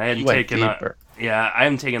 15. I hadn't taken... deeper. I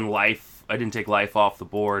haven't taken life. I didn't take life off the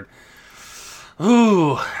board.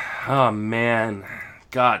 Ooh. Oh, man.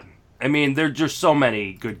 God. I mean, there's just so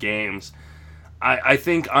many good games. I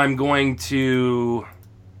think I'm going to...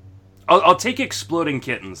 I'll take Exploding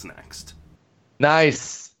Kittens next.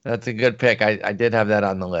 Nice. That's a good pick. I did have that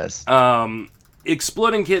on the list.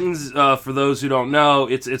 Exploding Kittens, for those who don't know,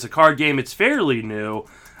 it's a card game. It's fairly new.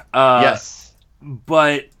 Yes.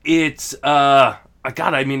 But it's... I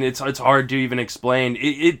mean, it's hard to even explain.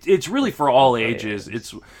 It's really for all ages.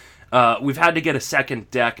 It's... we've had to get a second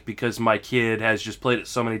deck because my kid has just played it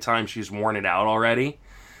so many times she's worn it out already.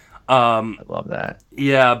 I love that.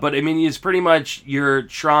 Yeah, but I mean, it's pretty much you're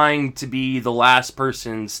trying to be the last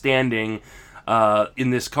person standing in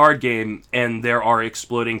this card game, and there are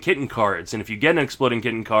exploding kitten cards, and if you get an exploding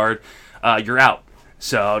kitten card, you're out.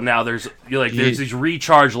 So now there's these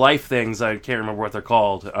recharge life things. I can't remember what they're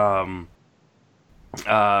called. Do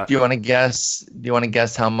you want to guess? Do you want to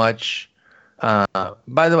guess how much?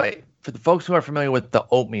 By the way, for the folks who are familiar with the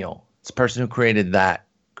Oatmeal, it's the person who created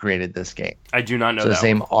this game. I do not know so that. The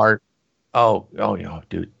same art. Oh,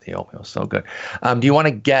 dude, the Oatmeal is so good. Do you want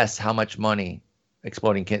to guess how much money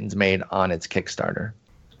Exploding Kittens made on its Kickstarter?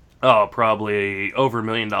 Oh, probably over $1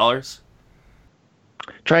 million.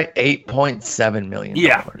 Try $8.7 million.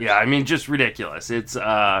 Yeah. I mean, just ridiculous. It's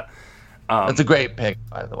that's a great pick,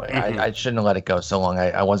 by the way. Mm-hmm. I shouldn't have let it go so long.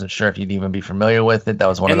 I wasn't sure if you'd even be familiar with it. That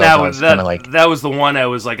was one of those. That was the one I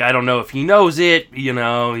was like, I don't know if he knows it.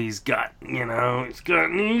 He's got a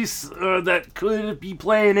niece that could be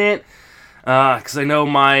playing it. Because I know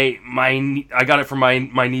I got it from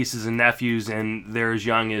my nieces and nephews, and they're as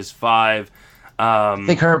young as 5. I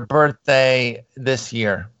think her birthday this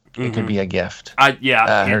year. It could be a gift.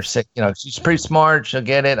 Her sick. She's pretty smart. She'll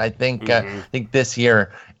get it. I think. I think this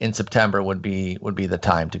year in September would be the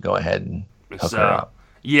time to go ahead and hook her up.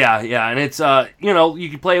 Yeah, and it's you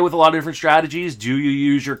can play with a lot of different strategies. Do you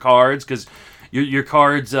use your cards? Because your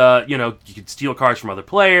cards, you can steal cards from other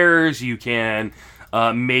players. You can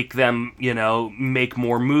make them, make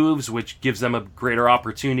more moves, which gives them a greater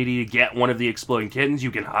opportunity to get one of the exploding kittens.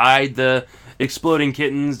 You can hide the exploding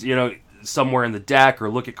kittens, somewhere in the deck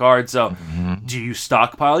or look at cards. So do you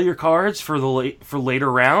stockpile your cards for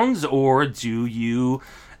later rounds, or do you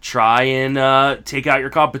try and take out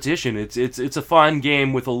your competition? It's a fun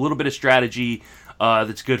game with a little bit of strategy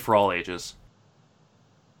that's good for all ages.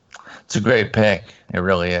 It's a great pick. It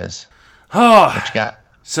really is. What you got?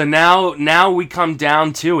 So now we come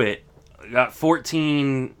down to it. I got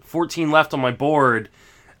 14 left on my board,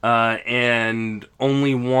 and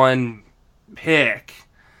only one pick.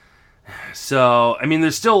 So, I mean,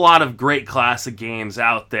 there's still a lot of great classic games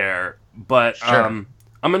out there, but sure. I'm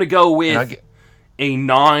going to go with a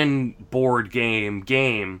non-board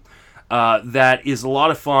game that is a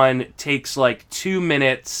lot of fun, takes like 2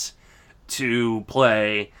 minutes to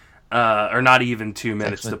play, or not even 2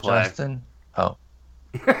 minutes to play. Justin? Oh.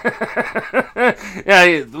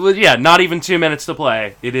 yeah, not even 2 minutes to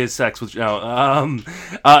play. It is Sex with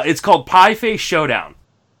it's called Pie Face Showdown.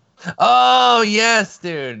 Oh yes,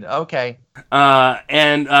 dude. Okay.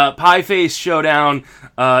 And Pie Face Showdown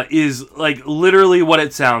is like literally what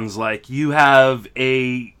it sounds like. You have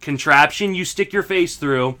a contraption you stick your face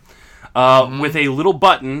through with a little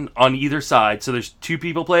button on either side. So there's 2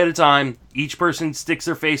 people play at a time. Each person sticks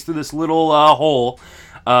their face through this little hole.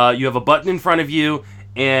 You have a button in front of you,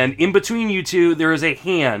 and in between you two there is a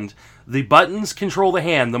hand. The buttons control the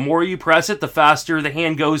hand. The more you press it, the faster the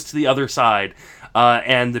hand goes to the other side.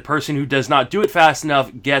 And the person who does not do it fast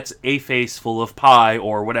enough gets a face full of pie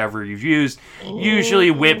or whatever you've used,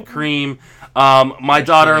 usually whipped cream. My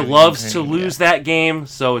daughter loves to lose that game,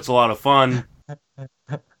 so it's a lot of fun.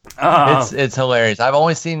 It's hilarious. I've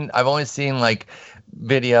only seen like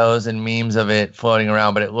videos and memes of it floating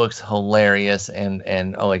around, but it looks hilarious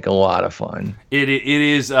and like a lot of fun. It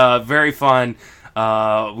is very fun.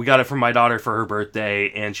 We got it from my daughter for her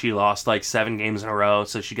birthday, and she lost like 7 games in a row,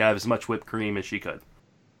 so she got as much whipped cream as she could.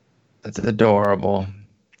 That's adorable.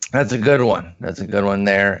 That's a good one.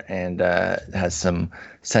 There, and has some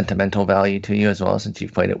sentimental value to you as well, since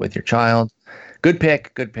you've played it with your child. Good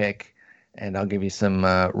pick. And I'll give you some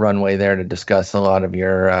runway there to discuss a lot of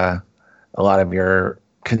your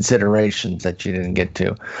considerations that you didn't get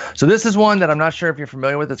to. So this is one that I'm not sure if you're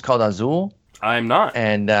familiar with. It's called Azul. I'm not.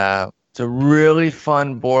 And it's a really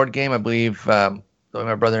fun board game. I believe the way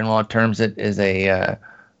my brother-in-law terms it is a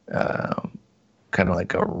kind of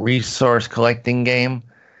like a resource collecting game.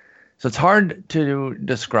 So it's hard to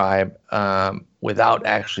describe without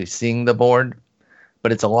actually seeing the board,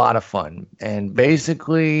 but it's a lot of fun. And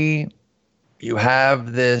basically, you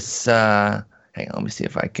have this. Hang on, let me see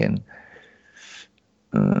if I can.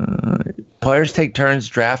 Players take turns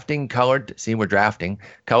drafting colored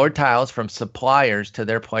tiles from suppliers to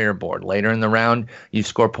their player board. Later in the round, you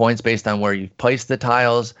score points based on where you've placed the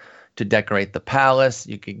tiles to decorate the palace.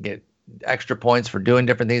 You can get extra points for doing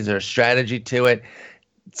different things. There's a strategy to it.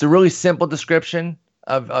 It's a really simple description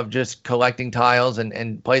of just collecting tiles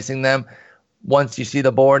and placing them. Once you see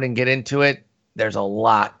the board and get into it, there's a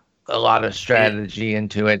lot of strategy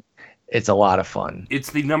into it. It's a lot of fun. It's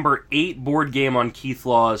the number 8 board game on Keith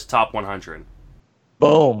Law's Top 100.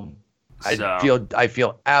 Boom. I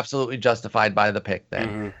feel absolutely justified by the pick then.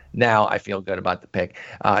 Mm-hmm. Now I feel good about the pick.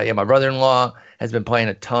 Yeah, my brother-in-law has been playing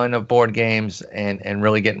a ton of board games and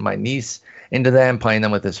really getting my niece into them, playing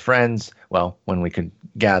them with his friends. Well, when we could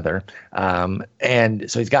gather. And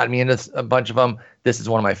so he's gotten me into a bunch of them. This is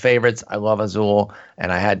one of my favorites. I love Azul,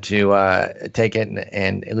 and I had to take it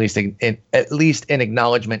and at least in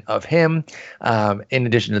acknowledgement of him, in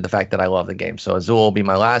addition to the fact that I love the game. So Azul will be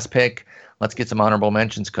my last pick. Let's get some honorable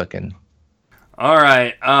mentions cooking. All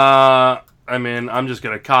right. I mean, I'm just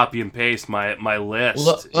gonna copy and paste my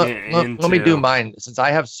list. Let me do mine since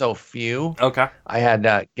I have so few. Okay. I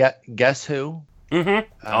had Guess Who.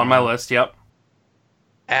 Mm-hmm. On my list. Yep.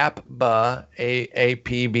 APBA,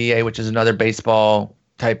 APBA, which is another baseball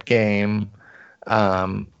type game,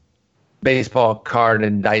 baseball card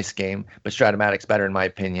and dice game, but Stratomatic's better in my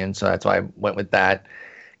opinion, so that's why I went with that.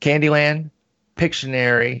 Candyland,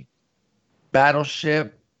 Pictionary,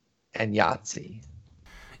 Battleship, and Yahtzee.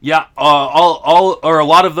 Yeah, all or a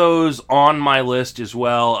lot of those on my list as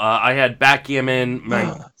well. I had backgammon.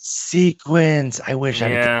 Sequence. I wish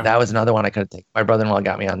that was another one I could have taken. My brother-in-law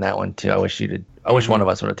got me on that one too. I wish I wish one of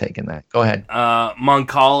us would have taken that. Go ahead.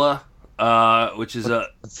 Mancala, which is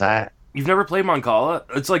what's that? You've never played Mancala?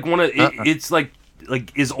 It's like it's like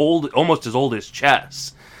is old, almost as old as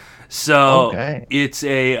chess. So it's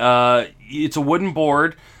a wooden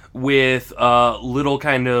board with little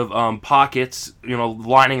kind of pockets,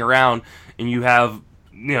 lining around, and you have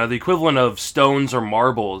the equivalent of stones or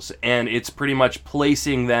marbles, and it's pretty much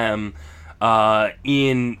placing them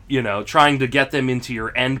in trying to get them into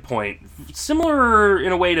your endpoint, similar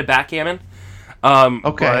in a way to backgammon.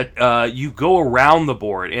 But you go around the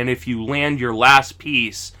board, and if you land your last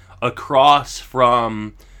piece across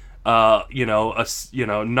from a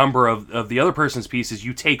number of the other person's pieces,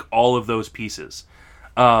 you take all of those pieces.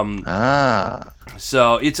 So I want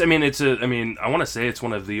to say it's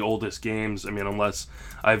one of the oldest games. I mean, unless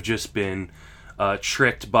I've just been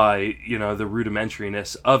tricked by the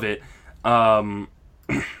rudimentariness of it.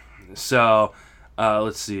 So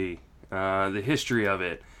let's see the history of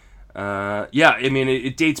it.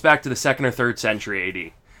 It dates back to the 2nd or 3rd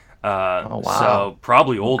century AD. So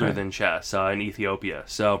probably older than chess in Ethiopia.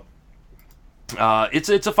 So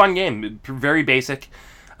it's a fun game, very basic.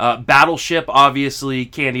 Battleship, obviously,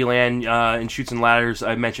 Candyland, and Chutes and Ladders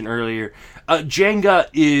I mentioned earlier. Jenga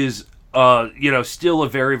is, still a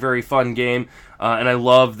very, very fun game, and I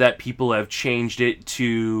love that people have changed it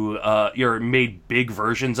to, or made big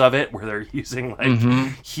versions of it where they're using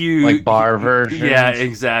huge, like bar versions. Yeah,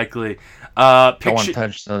 exactly. Don't want to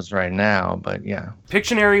touch those right now, but yeah.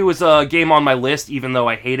 Pictionary was a game on my list, even though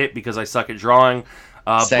I hate it because I suck at drawing.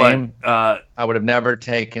 Same. But, I would have never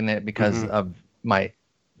taken it because of my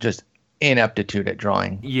just ineptitude at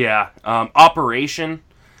drawing. Yeah. Operation,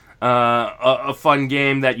 a fun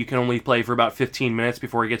game that you can only play for about 15 minutes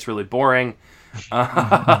before it gets really boring.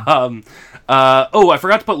 I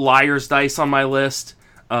forgot to put Liar's Dice on my list.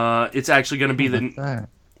 It's actually going to be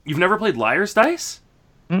You've never played Liar's Dice?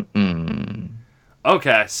 Mm-mm.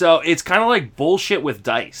 Okay, so it's kind of like bullshit with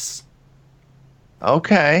dice.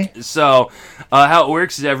 Okay. So, how it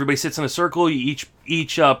works is everybody sits in a circle. Each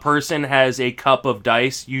person has a cup of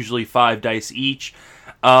dice, usually 5 dice each,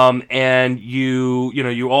 and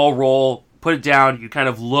you all roll, put it down. You kind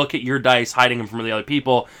of look at your dice, hiding them from the other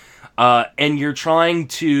people, and you're trying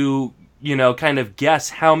to kind of guess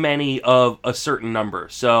how many of a certain number.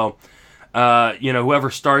 So,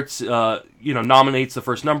 whoever starts, nominates the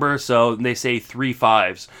first number. So they say 3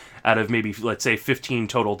 5s out of maybe, let's say, 15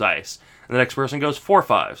 total dice. And the next person goes 4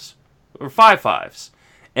 5s or 5 5s.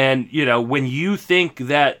 And, when you think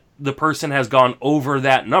that the person has gone over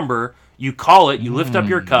that number, you call it, you lift up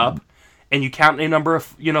your cup, and you count a number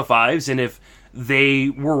of, 5s. And if they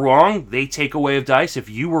were wrong, they take away a dice. If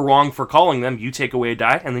you were wrong for calling them, you take away a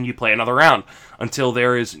die, and then you play another round until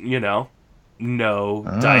there is, no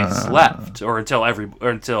dice left, or until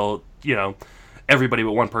everybody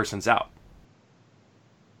but one person's out.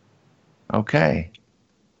 Okay.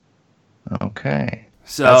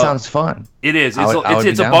 So that sounds fun. It is.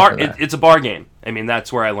 It's a bar game. I mean,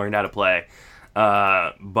 that's where I learned how to play.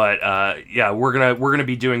 We're gonna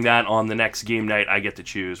be doing that on the next game night I get to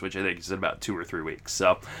choose, which I think is in about 2 or 3 weeks.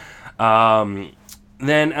 So,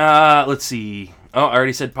 let's see. Oh, I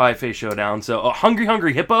already said Pie Face Showdown. So,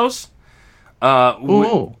 Hungry Hippos.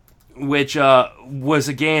 Which was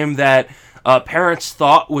a game that parents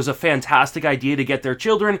thought was a fantastic idea to get their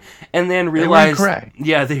children, and then realized,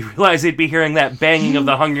 they realized they'd be hearing that banging of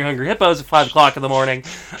the Hungry Hippos at 5 o'clock in the morning,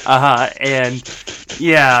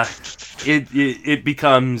 it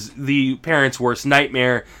becomes the parent's worst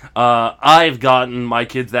nightmare. I've gotten my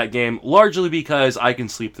kids that game largely because I can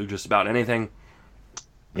sleep through just about anything.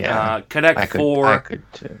 Yeah, Connect 4. I could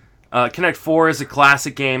too. Connect 4 is a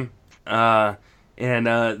classic game, and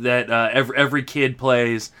that every kid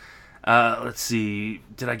plays. Let's see.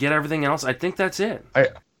 Did I get everything else? I think that's it.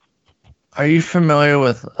 Are you familiar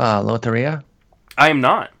with Loteria? I am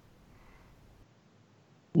not.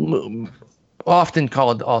 Often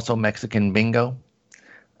called also Mexican Bingo.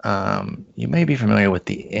 You may be familiar with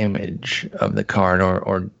the image of the card,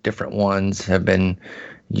 or different ones have been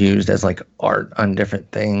used as like art on different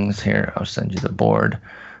things. Here, I'll send you the board.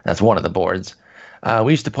 That's one of the boards.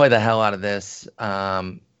 We used to play the hell out of this.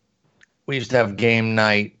 We used to have game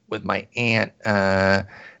night with my aunt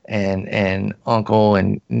and uncle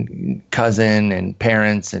and cousin and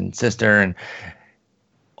parents and sister, and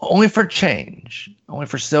only for change, only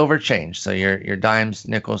for silver change. So your dimes,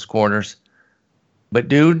 nickels, quarters. But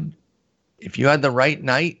dude, if you had the right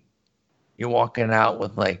night, you're walking out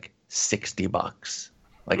with like $60,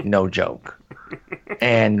 like no joke.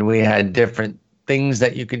 And we had different things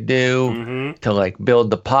that you could do to like build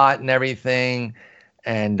the pot and everything.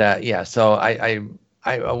 And so I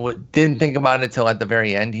didn't think about it till at the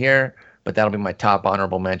very end here, but that'll be my top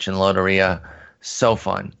honorable mention. Loteria, so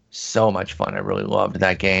fun, so much fun. I really loved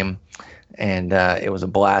that game, and it was a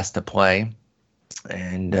blast to play.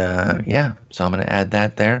 And so I'm going to add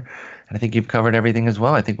that there. And I think you've covered everything as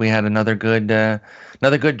well. I think we had another good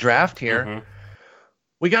draft here.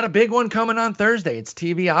 We got a big one coming on Thursday. It's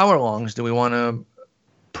TV hour-longs. Do we want to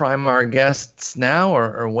prime our guests now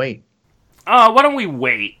or wait? Why don't we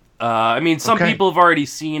wait? I mean, some people have already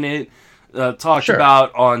seen it, talked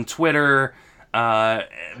about on Twitter.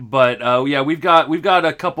 But we've got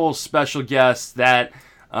a couple special guests that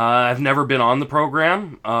have never been on the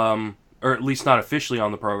program, or at least not officially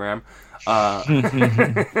on the program. That's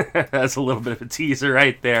a little bit of a teaser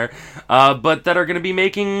right there. But that are going to be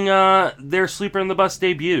making their Sleeper in the Bus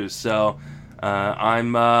debuts. So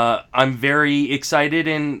I'm very excited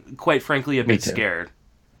and, quite frankly, a bit scared.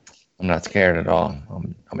 I'm not scared at all.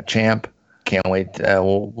 I'm a champ. Can't wait.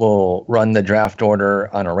 We'll run the draft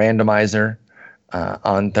order on a randomizer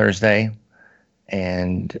on Thursday,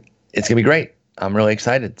 and it's gonna be great. I'm really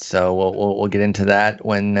excited. So we'll get into that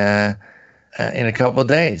when in a couple of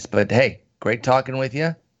days. But hey, great talking with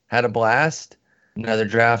you. Had a blast. Another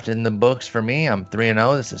draft in the books for me. I'm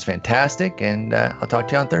 3-0. This is fantastic, and I'll talk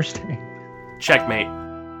to you on Thursday. Checkmate.